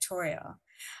everywhere, but Victoria.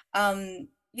 They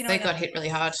got hit really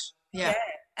hard. Yeah.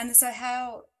 And so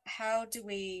how do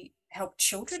we help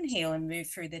children heal and move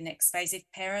through the next phase if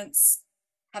parents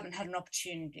haven't had an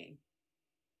opportunity,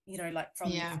 like from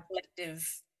the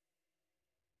collective?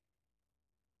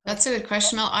 That's a good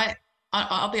question, Mel.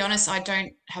 I'll be honest, I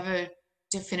don't have a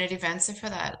definitive answer for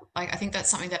that. Like, I think that's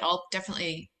something that I'll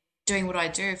definitely, doing what I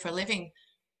do for a living,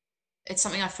 it's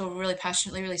something I feel really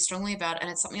passionately, really strongly about, and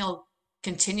it's something I'll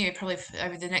continue probably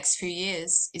over the next few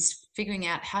years, is figuring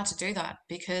out how to do that,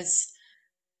 because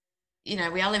we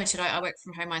are limited. I work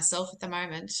from home myself at the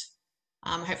moment.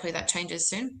 Hopefully that changes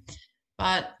soon,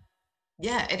 but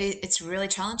yeah, it's really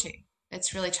challenging.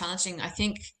 It's really challenging. I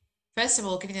think, first of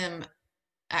all, giving them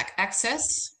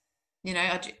access.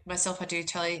 I do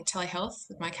telehealth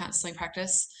with my counselling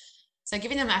practice. So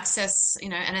giving them access,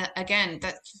 and again,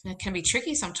 that can be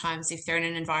tricky sometimes if they're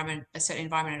in a certain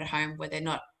environment at home where they're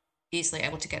not easily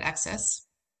able to get access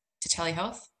to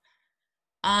telehealth.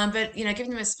 But, giving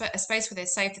them a space where they're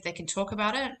safe, that they can talk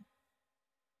about it.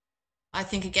 I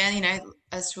think, again,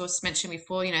 as was mentioned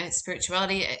before,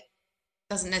 spirituality, it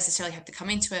doesn't necessarily have to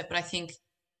come into it, but I think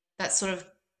that sort of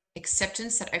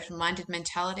acceptance, that open-minded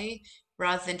mentality,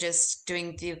 rather than just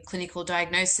doing the clinical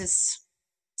diagnosis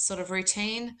sort of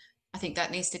routine, I think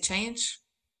that needs to change.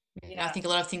 I think a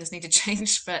lot of things need to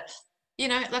change, but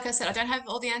like I said, I don't have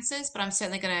all the answers, but I'm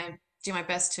certainly going to do my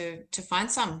best to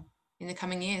find some in the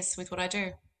coming years with what I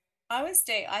do. I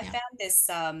found this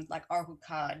like oracle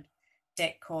card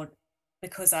deck called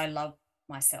Because I Love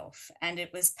Myself, and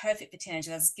it was perfect for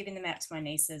teenagers. I was giving them out to my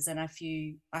nieces, and I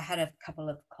had a couple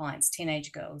of clients,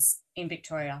 teenage girls in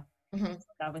Victoria,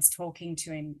 I was talking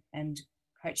to and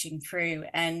coaching through,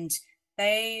 and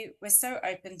they were so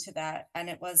open to that. And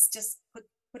it was just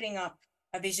putting up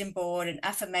a vision board and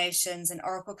affirmations and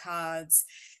oracle cards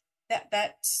that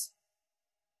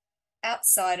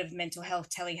outside of mental health,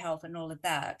 telehealth and all of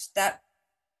that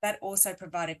also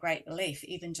provided great relief,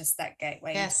 even just that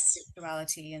gateway into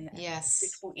spirituality and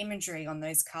beautiful imagery on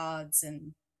those cards.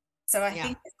 And so I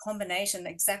think the combination,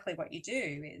 exactly what you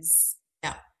do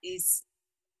is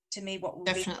to me what will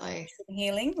definitely be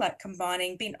healing, like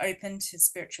combining, being open to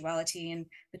spirituality and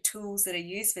the tools that are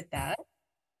used with that.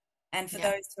 And for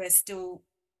those who are still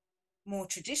more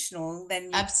traditional, then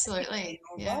absolutely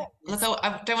Look,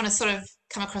 I don't want to sort of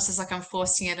come across as like I'm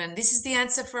forcing it and this is the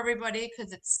answer for everybody,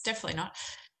 because it's definitely not.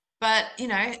 But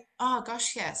oh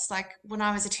gosh, yes, like when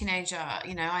I was a teenager,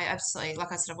 I absolutely,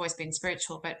 like I said, I've always been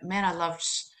spiritual, but man, I loved,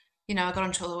 I got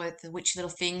onto all the witchy little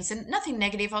things, and nothing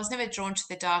negative. I was never drawn to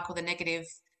the dark or the negative,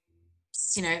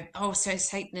 so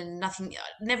Satan, and nothing,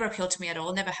 never appealed to me at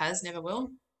all, never has, never will.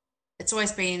 It's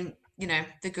always been,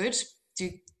 the good,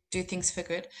 do things for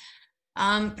good.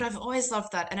 But I've always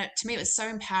loved that. And to me, it was so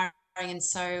empowering and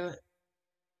so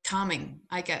calming,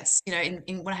 I guess,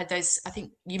 in when I had those, I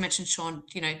think you mentioned, Sean,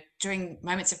 during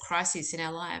moments of crisis in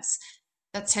our lives,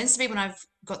 that tends to be when I've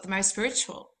got the most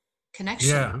spiritual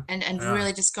connection and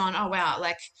really just gone, oh, wow,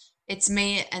 like it's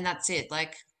me and that's it.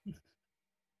 Like,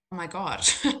 oh my God.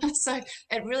 So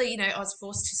it really, I was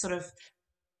forced to sort of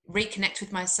reconnect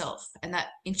with myself and that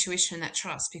intuition, that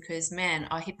trust, because man,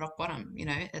 I hit rock bottom,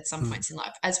 at some points in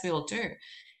life, as we all do.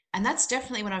 And that's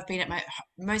definitely when I've been at my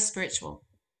most spiritual,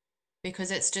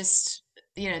 because it's just,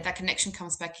 that connection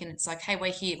comes back in. It's like, hey,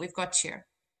 we're here. We've got you.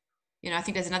 I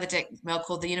think there's another deck, Mel,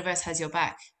 called The Universe Has Your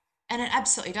Back. And it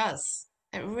absolutely does.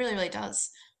 It really, really does.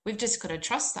 We've just got to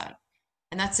trust that.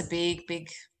 And that's a big, big,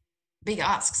 big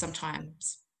ask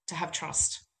sometimes, to have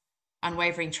trust,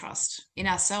 unwavering trust in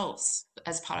ourselves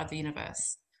as part of the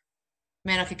universe.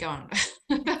 Man, I could go on.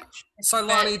 So,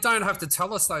 Lana, you don't have to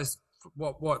tell us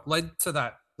what led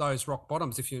to those rock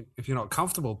bottoms if you're not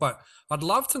comfortable, but I'd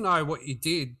love to know what you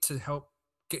did to help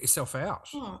get yourself out.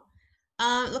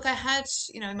 Look, I had,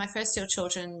 my first 2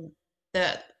 children,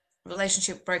 the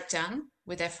relationship broke down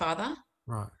with their father.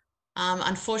 Right.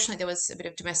 Unfortunately, there was a bit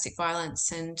of domestic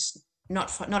violence and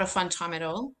not a fun time at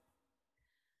all.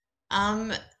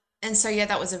 And so,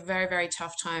 that was a very, very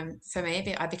tough time for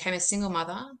me. I became a single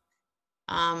mother.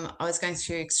 I was going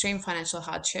through extreme financial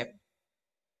hardship,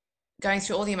 going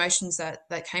through all the emotions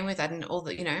that came with that, and all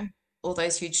the, all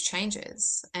those huge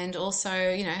changes. And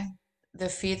also, the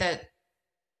fear that,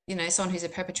 someone who's a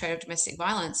perpetrator of domestic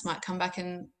violence might come back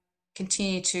and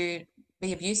continue to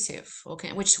be abusive, or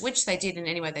which they did in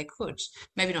any way they could.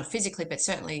 Maybe not physically, but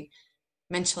certainly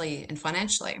mentally and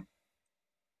financially.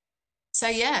 So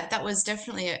that was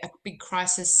definitely a big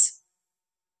crisis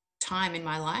time in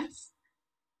my life.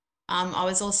 I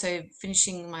was also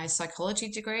finishing my psychology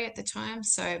degree at the time.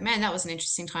 So, man, that was an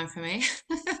interesting time for me,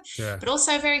 Yeah. but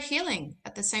also very healing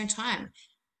at the same time.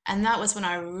 And that was when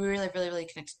I really, really, really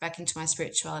connected back into my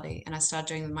spirituality, and I started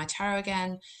doing my tarot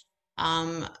again.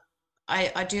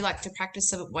 I do like to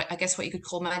practice I guess what you could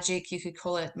call magic. You could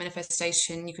call it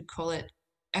manifestation. You could call it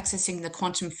accessing the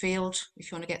quantum field,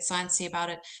 if you want to get sciencey about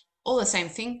it. All the same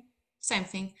thing. Same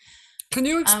thing. Can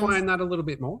you explain that a little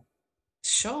bit more?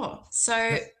 Sure.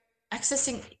 So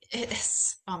accessing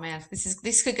it's, oh man,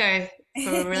 this could go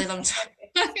for a really long time.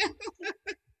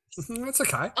 That's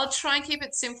okay. I'll try and keep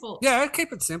it simple. Yeah,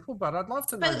 keep it simple, but I'd love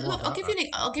to know more. Look,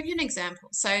 I'll give you an example.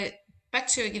 So back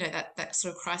to, that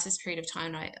sort of crisis period of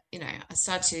time, I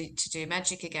started to do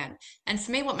magic again. And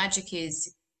for me, what magic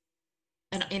is,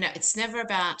 and it's never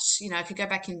about, I could go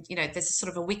back and, there's a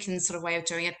sort of a Wiccan sort of way of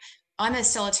doing it. I'm a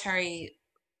solitary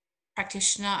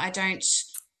practitioner. I don't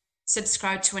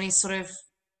subscribe to any sort of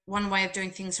one way of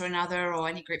doing things or another, or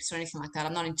any groups or anything like that.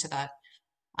 I'm not into that.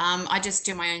 I just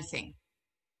do my own thing.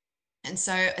 And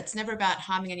so it's never about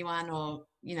harming anyone, or,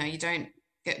 you don't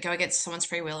go against someone's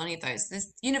free will, any of those.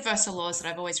 There's universal laws that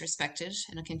I've always respected,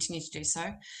 and I continue to do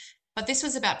so. But this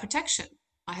was about protection.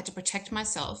 I had to protect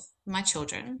myself, my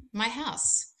children, my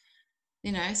house,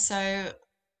 so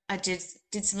I did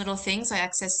some little things. I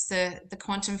accessed the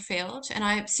quantum field, and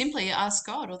I simply asked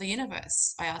God or the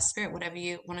universe. I asked Spirit, whatever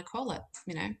you want to call it.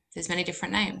 There's many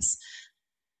different names.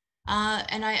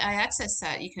 And I access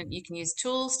that. You can use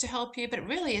tools to help you, but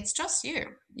really it's just you.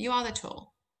 You are the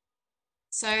tool.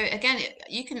 So again,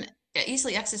 you can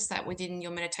easily access that within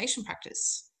your meditation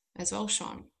practice as well,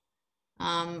 Sean.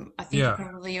 I think you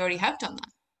probably already have done that.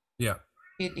 Yeah.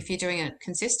 If you're doing it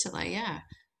consistently, yeah.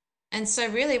 And so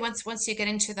really once you get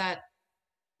into that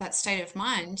state of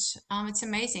mind, it's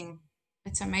amazing.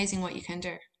 It's amazing what you can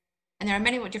do. And there are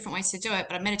many different ways to do it,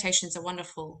 but meditation is a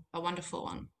wonderful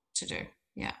one to do.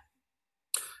 Yeah.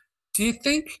 Do you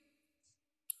think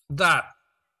that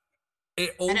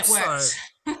it also... And it works.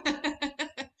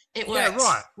 It works.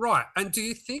 Yeah, right. And do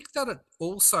you think that it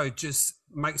also just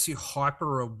makes you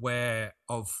hyper aware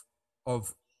of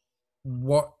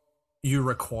what you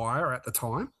require at the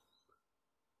time?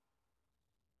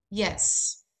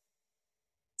 Yes.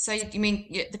 So you mean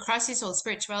the crisis or the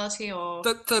spirituality, or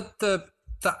the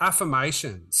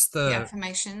affirmations? The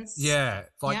affirmations. Yeah,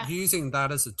 using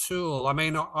that as a tool. I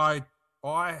mean, I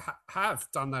have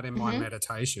done that in my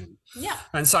meditation. Yeah.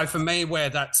 And so for me, where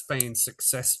that's been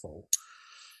successful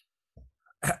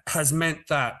has meant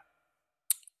that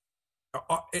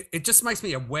it just makes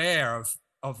me aware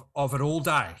of it all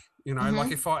day.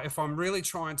 Like if I'm really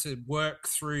trying to work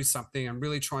through something, I'm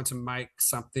really trying to make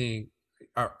something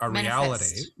a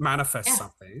reality, manifest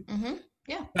something.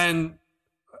 Yeah. And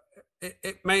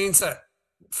it means that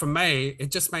for me, it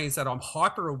just means that I'm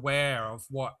hyper aware of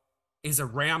what is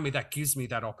around me that gives me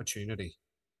that opportunity.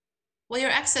 Well, you're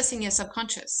accessing your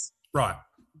subconscious. Right.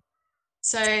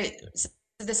 So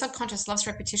the subconscious loves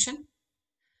repetition.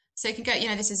 So you can go,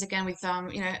 this is again with,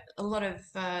 a lot of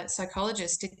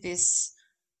psychologists did this,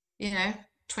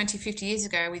 20, 50 years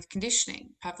ago with conditioning,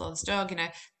 Pavlov's dog.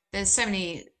 There's so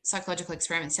many psychological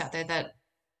experiments out there that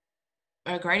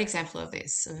are a great example of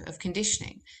this, of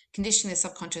conditioning the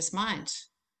subconscious mind.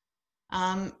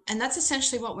 And that's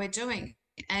essentially what we're doing.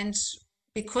 And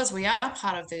because we are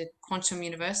part of the quantum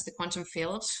universe, the quantum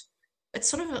field, it's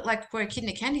sort of like we're a kid in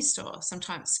a candy store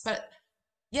sometimes. But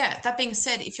yeah, that being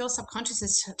said, if your subconscious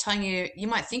is telling you, you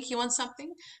might think you want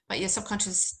something, but your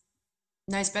subconscious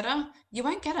knows better, you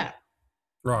won't get it.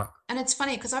 Right. And it's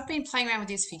funny because I've been playing around with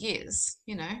this for years,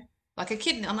 like a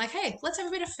kid. I'm like, hey, let's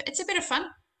have it's a bit of fun,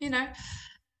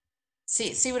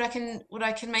 see what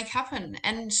I can make happen.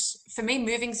 And for me,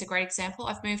 moving is a great example.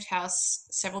 I've moved house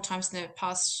several times in the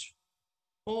past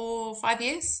 4 or 5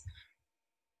 years,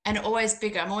 and always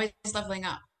bigger. I'm always leveling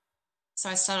up. So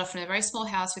I started off in a very small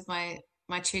house with my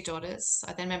 2 daughters.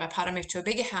 I then made my partner move to a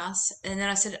bigger house, and then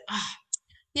I said,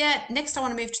 yeah, next I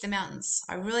want to move to the mountains.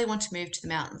 I really want to move to the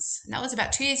mountains. And that was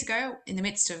about 2 years ago, in the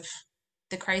midst of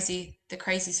the crazy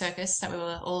circus that we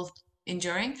were all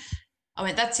enduring. I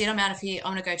went, that's it, I'm out of here. I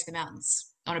want to go to the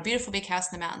mountains. I want a beautiful big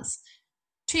house in the mountains.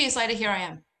 2 years later, here I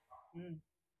am.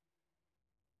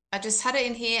 I just had it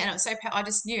in here, and it was so I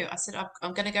just knew. I said,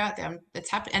 I'm going to go out there.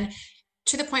 It's happened. And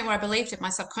to the point where I believed it, my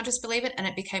subconscious believed it, and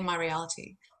it became my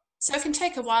reality. So it can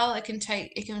take a while. It can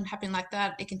happen like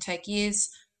that. It can take years.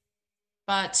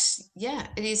 But yeah,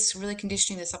 it is really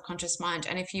conditioning the subconscious mind.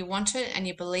 And if you want it and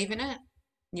you believe in it,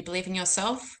 and you believe in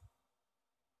yourself,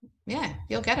 yeah,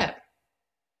 you'll get it.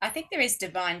 I think there is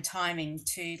divine timing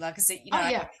too. Like, is it,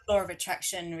 yeah. law of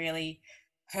attraction really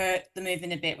hurt the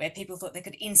movement a bit, where people thought they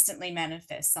could instantly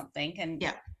manifest something and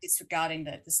disregarding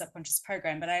the subconscious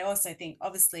program. But I also think,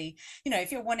 obviously, you know,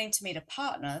 if you're wanting to meet a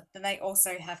partner, then they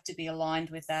also have to be aligned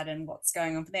with that and what's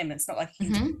going on for them. It's not like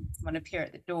you can someone appear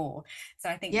at the door. So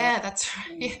I think that's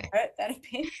right. Hurt that a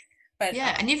bit. But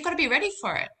and you've got to be ready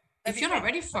for it. If you're not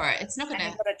ready for it, it's not going to.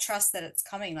 You've got to trust that it's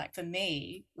coming. Like for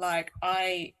me, like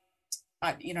when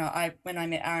I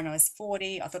met Aaron, I was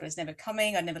 40. I thought it was never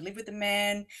coming. I'd never lived with a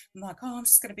man. I'm like, I'm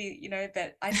just going to be,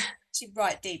 but I actually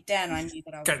right deep down, I knew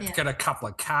that I would get a couple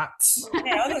of cats.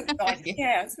 Yeah,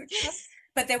 I was like,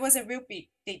 but there was a real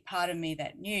deep part of me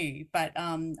that knew, but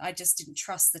I just didn't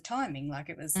trust the timing. Like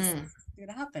it was going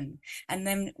to happen. And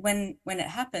then when it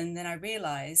happened, then I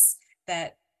realized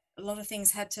that a lot of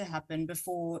things had to happen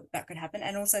before that could happen.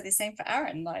 And also the same for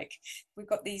Aaron. Like we've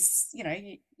got these, you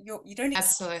don't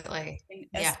absolutely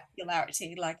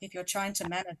singularity. Like if you're trying to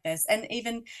manifest, and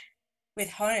even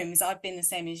with homes, I've been the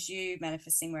same as you,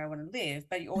 manifesting where I want to live,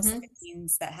 but you also get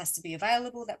things that has to be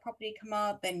available, that property come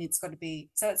up, then it's got to be,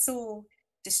 so it's all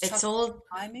just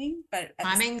timing, but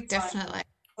timing, definitely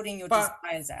putting your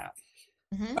desires out.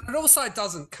 But it also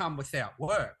doesn't come without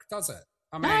work, does it?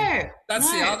 I mean, that's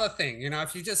the other thing,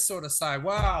 if you just sort of say,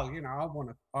 well, I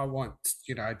want,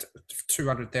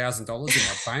 $200,000 in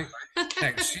my bank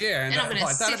next year. And that'd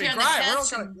be great. We're all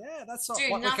going to, that's all.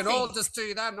 We can all just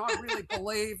do that. And I really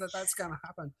believe that that's going to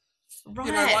happen.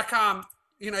 Right.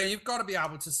 You've got to be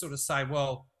able to sort of say,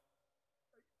 well,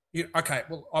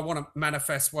 I want to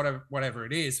manifest whatever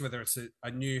it is, whether it's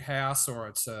a new house or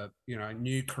it's a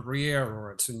new career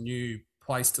or it's a new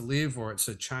place to live or it's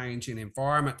a change in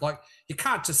environment. Like you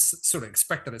can't just sort of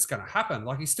expect that it's going to happen.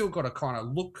 Like you still got to kind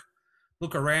of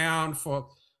look around for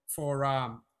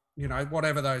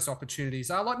whatever those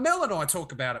opportunities are. Like Mel and I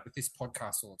talk about it with this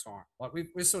podcast all the time. Like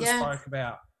we sort of spoke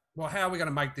about, well, how are we going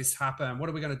to make this happen? What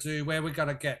are we going to do? Where are we going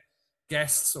to get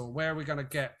guests, or how are we going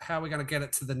to get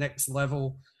it to the next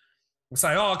level? We'll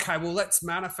say, well, let's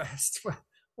manifest.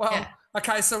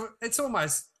 Okay, so it's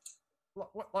almost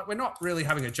like we're not really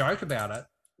having a joke about it.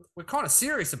 We're kind of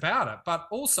serious about it, but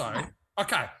also,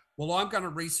 well, I'm going to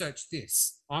research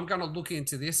this. I'm going to look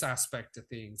into this aspect of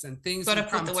things, and things got to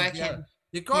put the work in.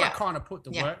 You've got to kind of put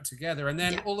the work together, and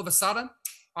then all of a sudden,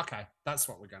 that's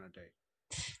what we're going to do.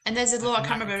 And there's a law, I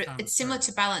can't remember. It's similar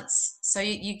to balance. So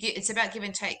you get, it's about give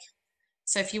and take.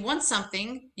 So if you want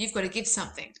something, you've got to give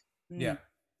something. Yeah.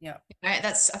 Yeah. I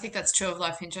think that's true of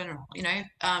life in general,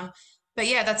 but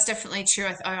yeah, that's definitely true.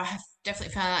 I have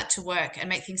definitely found that to work and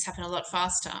make things happen a lot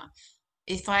faster.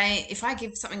 If I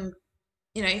give something,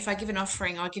 if I give an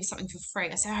offering or I give something for free,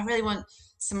 I say, I really want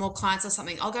some more clients or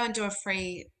something, I'll go and do a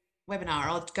free webinar, or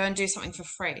I'll go and do something for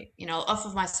free. I'll offer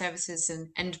my services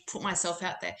and put myself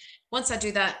out there. Once I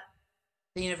do that,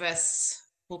 the universe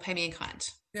will pay me in kind.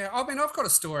 Yeah. I mean, I've got a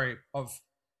story of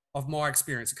my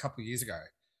experience a couple of years ago.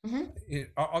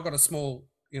 I got a small,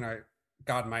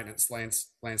 garden maintenance,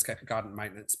 landscape and garden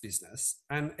maintenance business.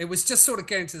 And it was just sort of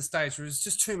getting to the stage where it was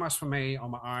just too much for me on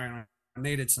my own. I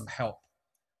needed some help.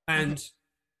 And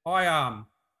I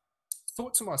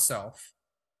thought to myself,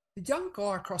 the young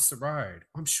guy across the road,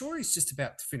 I'm sure he's just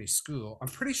about to finish school. I'm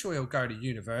pretty sure he'll go to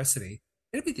university.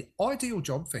 It'd be the ideal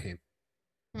job for him.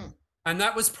 And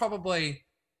that was probably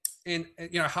in,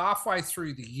 halfway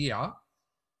through the year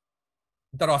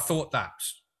that I thought that.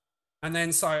 And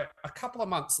then so a couple of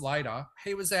months later,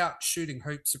 he was out shooting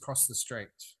hoops across the street.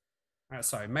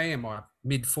 So me in my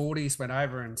mid-40s went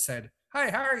over and said,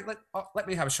 hey, Harry, let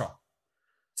me have a shot.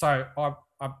 So I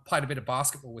played a bit of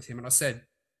basketball with him and I said,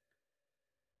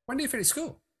 when do you finish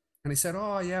school? And he said,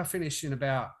 I finish in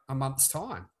about a month's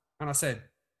time. And I said,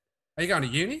 are you going to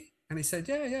uni? And he said,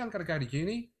 yeah, I'm going to go to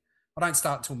uni. I don't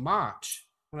start till March.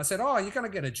 And I said, are you going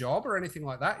to get a job or anything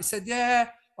like that? He said, yeah.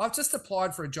 I've just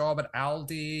applied for a job at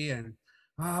Aldi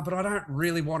but I don't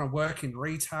really want to work in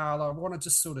retail. I want to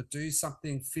just sort of do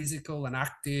something physical and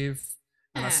active.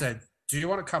 And I said, do you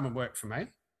want to come and work for me?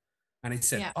 And he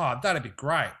said, that'd be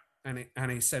great. And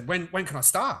he said, when can I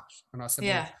start? And I said,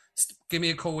 well, give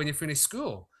me a call when you finish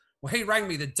school. Well, he rang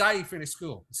me the day he finished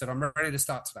school. He said, I'm ready to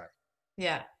start today.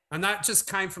 Yeah. And that just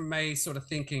came from me sort of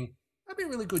thinking, that'd be a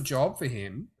really good job for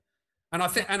him. And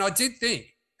I did think,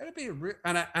 it'd be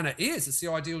and it is. It's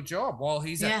the ideal job. While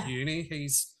he's at uni,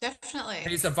 he's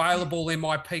available in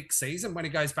my peak season. When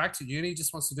he goes back to uni, he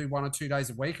just wants to do 1 or 2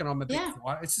 days a week, and I'm a bit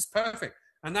quiet. It's just perfect.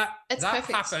 And that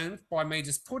happened by me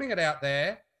just putting it out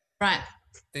there, right?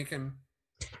 Thinking.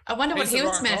 I wonder what he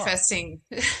was manifesting.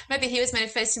 Maybe he was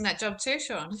manifesting that job too,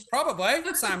 Sean. Probably.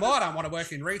 Saying, well, I don't want to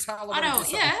work in retail. I want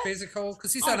to do something physical,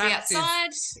 because he's an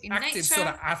active sort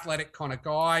of athletic kind of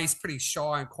guy. He's pretty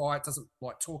shy and quiet, doesn't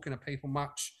like talking to people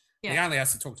much. He only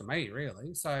has to talk to me,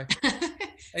 really. So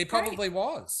he probably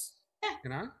was, you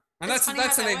know. And that's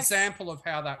an example of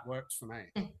how that worked for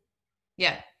me.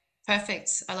 Yeah,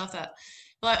 perfect. I love that.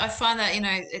 Well, I find that, you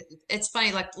know, it's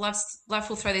funny, like life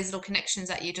will throw these little connections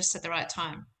at you just at the right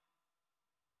time.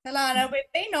 Lana, we've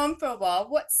been on for a while.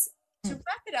 To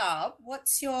wrap it up,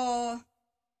 what's your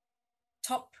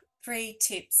top 3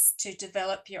 tips to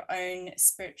develop your own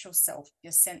spiritual self,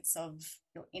 your sense of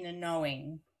your inner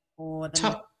knowing, or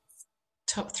the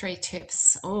top 3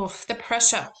 tips? Oh, the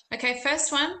pressure. Okay,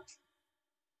 first one,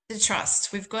 the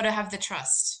trust. We've got to have the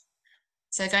trust.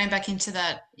 So going back into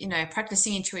that, you know,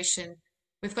 practicing intuition,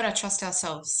 we've got to trust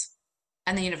ourselves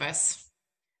and the universe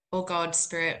or God,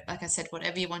 spirit, like I said,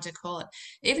 whatever you want to call it.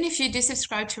 Even if you do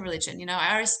subscribe to religion, you know,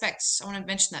 I want to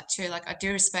mention that too. Like I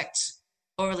do respect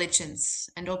all religions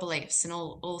and all beliefs and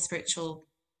all spiritual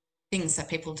things that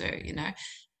people do, you know.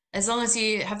 As long as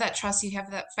you have that trust, you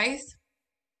have that faith,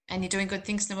 and you're doing good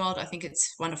things in the world, I think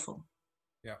it's wonderful.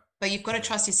 Yeah. But you've got to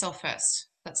trust yourself first.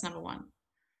 That's number 1.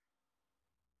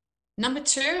 Number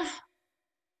 2,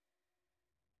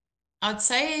 I'd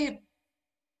say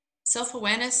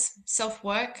self-awareness,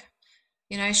 self-work.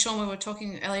 You know, Sean, we were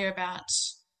talking earlier about,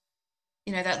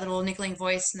 you know, that little niggling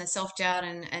voice and the self-doubt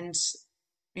and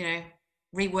you know,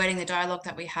 rewording the dialogue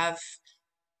that we have.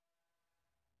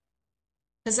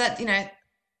 Because that, you know,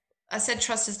 I said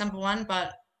trust is number 1,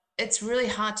 but it's really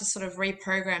hard to sort of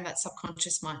reprogram that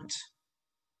subconscious mind.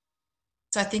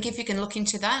 So I think if you can look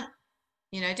into that,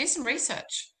 you know, do some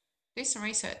research.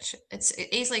 It's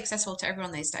easily accessible to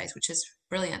everyone these days, which is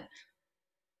brilliant.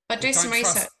 But do some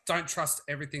research. Don't trust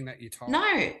everything that you're told.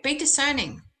 No, be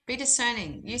discerning.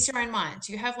 Use your own mind.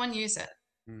 You have one, use it.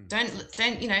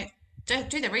 Don't, you know, don't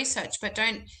do the research, but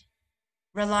don't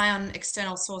rely on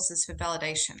external sources for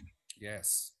validation.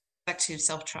 Yes. Back to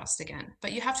self-trust again.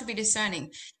 But you have to be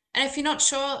discerning. And if you're not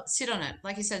sure, sit on it.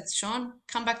 Like you said, Sean,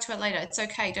 come back to it later. It's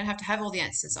okay. You don't have to have all the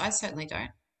answers. I certainly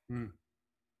don't.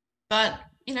 But,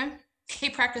 you know,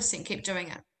 keep practicing, keep doing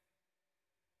it.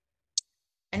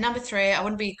 And number 3, I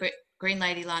wouldn't be a green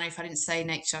lady, Lana, if I didn't say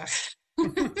nature.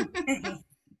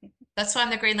 That's why I'm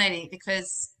the green lady,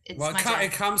 because it's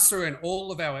it comes through in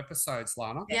all of our episodes,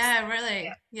 Lana. Yeah, really.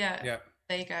 Yeah.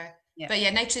 There you go. Yeah. But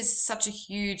yeah, nature's such a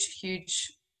huge, huge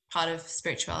part of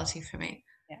spirituality for me.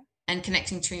 Yeah. And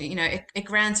connecting to, you know, it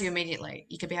grounds you immediately.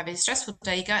 You could be having a stressful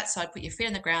day, you go outside, put your feet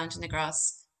on the ground in the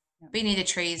grass, be near the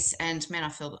trees, and man, I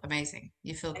feel amazing.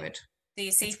 You feel good. Do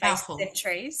you see faces in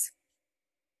trees?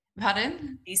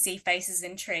 Pardon? Do you see faces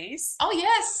in trees? Oh,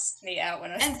 yes.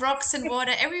 And rocks and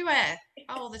water everywhere.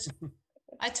 Oh,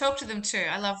 I talk to them too.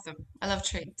 I love them. I love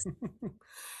trees.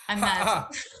 I'm mad.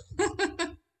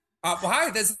 Well,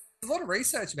 hey, there's a lot of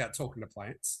research about talking to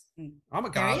plants. I'm a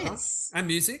gardener. And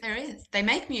music. There is. They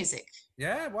make music.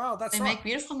 Yeah, well, They make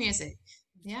beautiful music.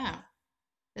 Yeah.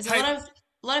 There's a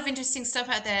lot of interesting stuff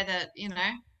out there that, you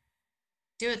know,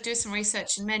 do some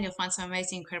research, and man, you'll find some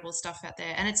amazing, incredible stuff out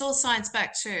there. And it's all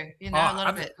science-backed too, you know, a lot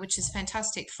of it, which is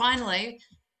fantastic. Finally,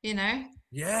 you know.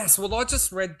 Yes. Well, I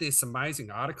just read this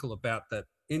amazing article about the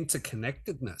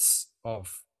interconnectedness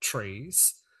of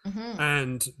trees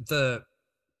and the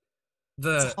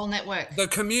whole network. The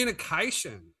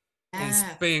communication is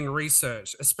being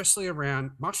researched, especially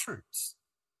around mushrooms.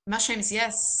 Mushrooms,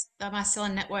 yes. The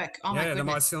mycelium network. Oh my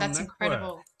goodness. That's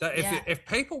incredible. If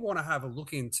people want to have a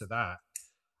look into that,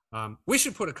 we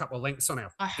should put a couple of links on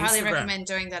our I highly Instagram. Recommend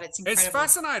doing that. It's incredible. It's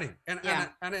fascinating.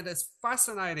 And it is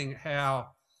fascinating how,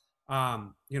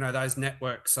 you know, those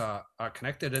networks are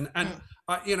connected. And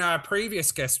you know, our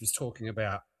previous guest was talking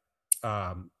about,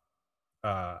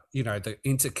 you know, the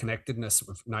interconnectedness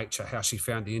of nature, how she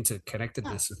found the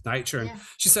interconnectedness of nature. And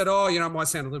she said, oh, you know, it might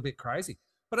sound a little bit crazy,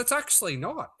 but it's actually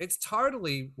not. It's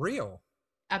totally real.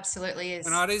 Absolutely is.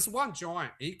 You know, it is one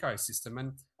giant ecosystem,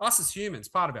 and us as humans,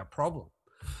 part of our problem.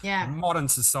 Yeah. Modern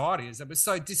society is that we're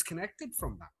so disconnected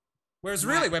from that. Whereas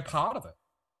really we're part of it.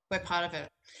 We're part of it.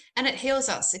 And it heals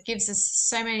us. It gives us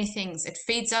so many things. It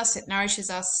feeds us, it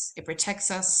nourishes us, it protects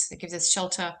us, it gives us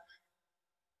shelter.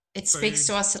 It speaks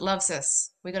to us, it loves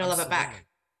us. We got to love it back.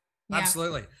 Yeah.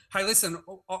 Absolutely. Hey, listen,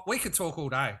 we could talk all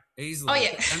day easily. Oh,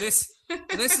 yeah. And this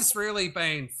has really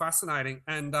been fascinating,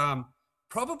 and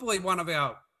probably one of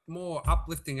our more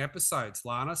uplifting episodes,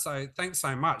 Lana. So thanks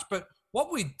so much. But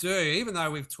what we do, even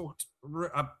though we've talked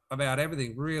about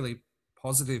everything really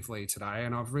positively today,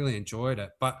 and I've really enjoyed it,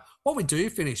 but what we do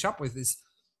finish up with is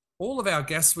all of our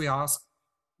guests, we ask,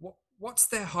 what's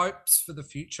their hopes for the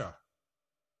future?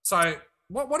 So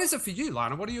what is it for you,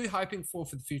 Lana? What are you hoping for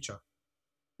the future?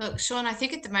 Look, Sean, I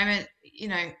think at the moment, you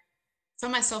know, for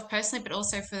myself personally, but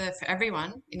also for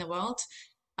everyone in the world,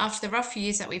 after the rough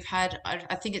years that we've had,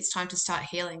 I think it's time to start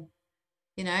healing,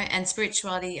 you know, and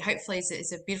spirituality hopefully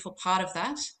is a beautiful part of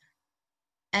that.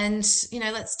 And, you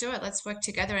know, let's do it. Let's work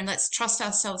together and let's trust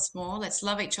ourselves more. Let's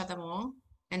love each other more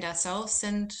and ourselves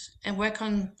and work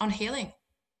on healing.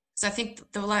 So I think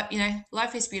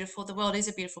life is beautiful. The world is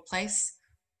a beautiful place.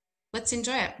 Let's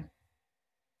enjoy it.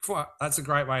 Well, that's a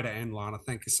great way to end, Lana.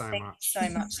 Thank you so much.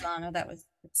 Thank you so much, Lana.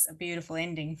 It's a beautiful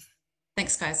ending.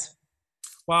 Thanks, guys.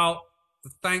 Well,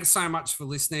 thanks so much for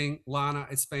listening, Lana.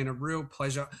 It's been a real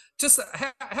pleasure. Just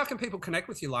how can people connect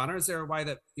with you, Lana? Is there a way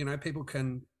that, you know, people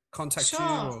can contact you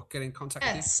or get in contact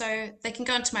with you? So they can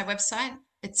go onto my website.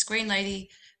 It's greenlady.com.au.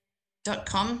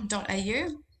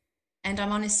 And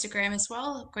I'm on Instagram as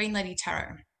well, Green Lady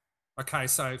Tarot. Okay,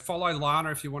 so follow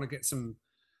Lana if you want to get some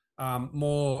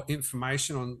more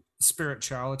information on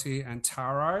spirituality and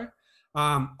tarot.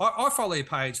 I follow your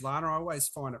page, Lana. I always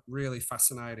find it really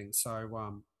fascinating.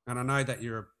 So, and I know that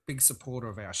you're a big supporter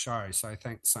of our show. So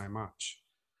thanks so much.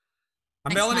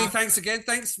 Thanks, Melanie, Mark. Thanks again.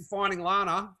 Thanks for finding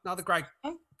Lana, another great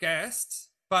guest.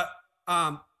 But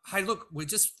hey, look, we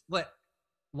just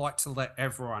like to let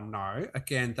everyone know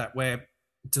again that we're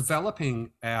developing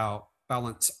our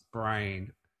Balanced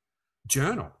Brain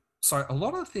journal. So a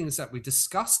lot of the things that we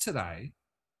discussed today,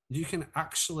 you can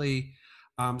actually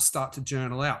start to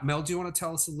journal out. Mel, do you want to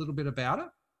tell us a little bit about it?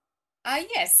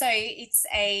 Yes. So it's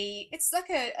like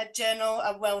a journal,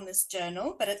 a wellness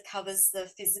journal, but it covers the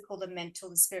physical, the mental,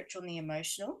 the spiritual, and the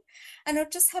emotional. And it'll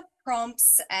just have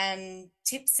prompts and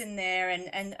tips in there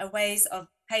and ways of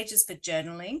pages for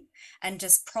journaling and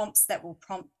just prompts that will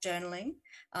prompt journaling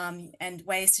and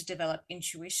ways to develop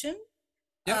intuition.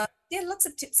 Yep. Lots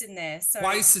of tips in there. So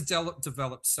ways to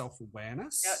develop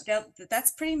self-awareness.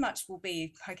 That's pretty much will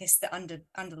be, I guess, the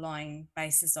underlying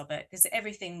basis of it, because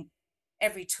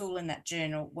every tool in that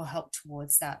journal will help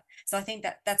towards that. So I think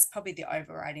that's probably the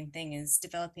overriding thing, is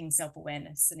developing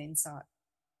self-awareness and insight.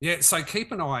 Yeah, so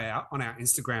keep an eye out on our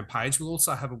Instagram page. We'll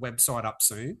also have a website up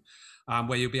soon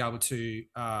where you'll be able to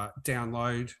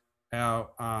download our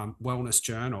wellness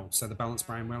journal, so the Balanced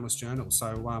Brain Wellness Journal.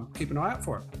 So keep an eye out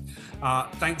for it.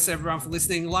 Thanks, everyone, for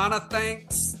listening. Lana,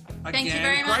 thanks again. Thank you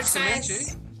very much, Great to meet you.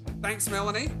 Thanks,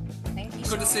 Melanie. Thank you,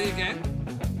 Good to see you again.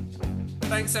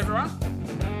 Thanks, everyone.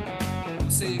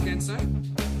 See you again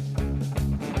soon.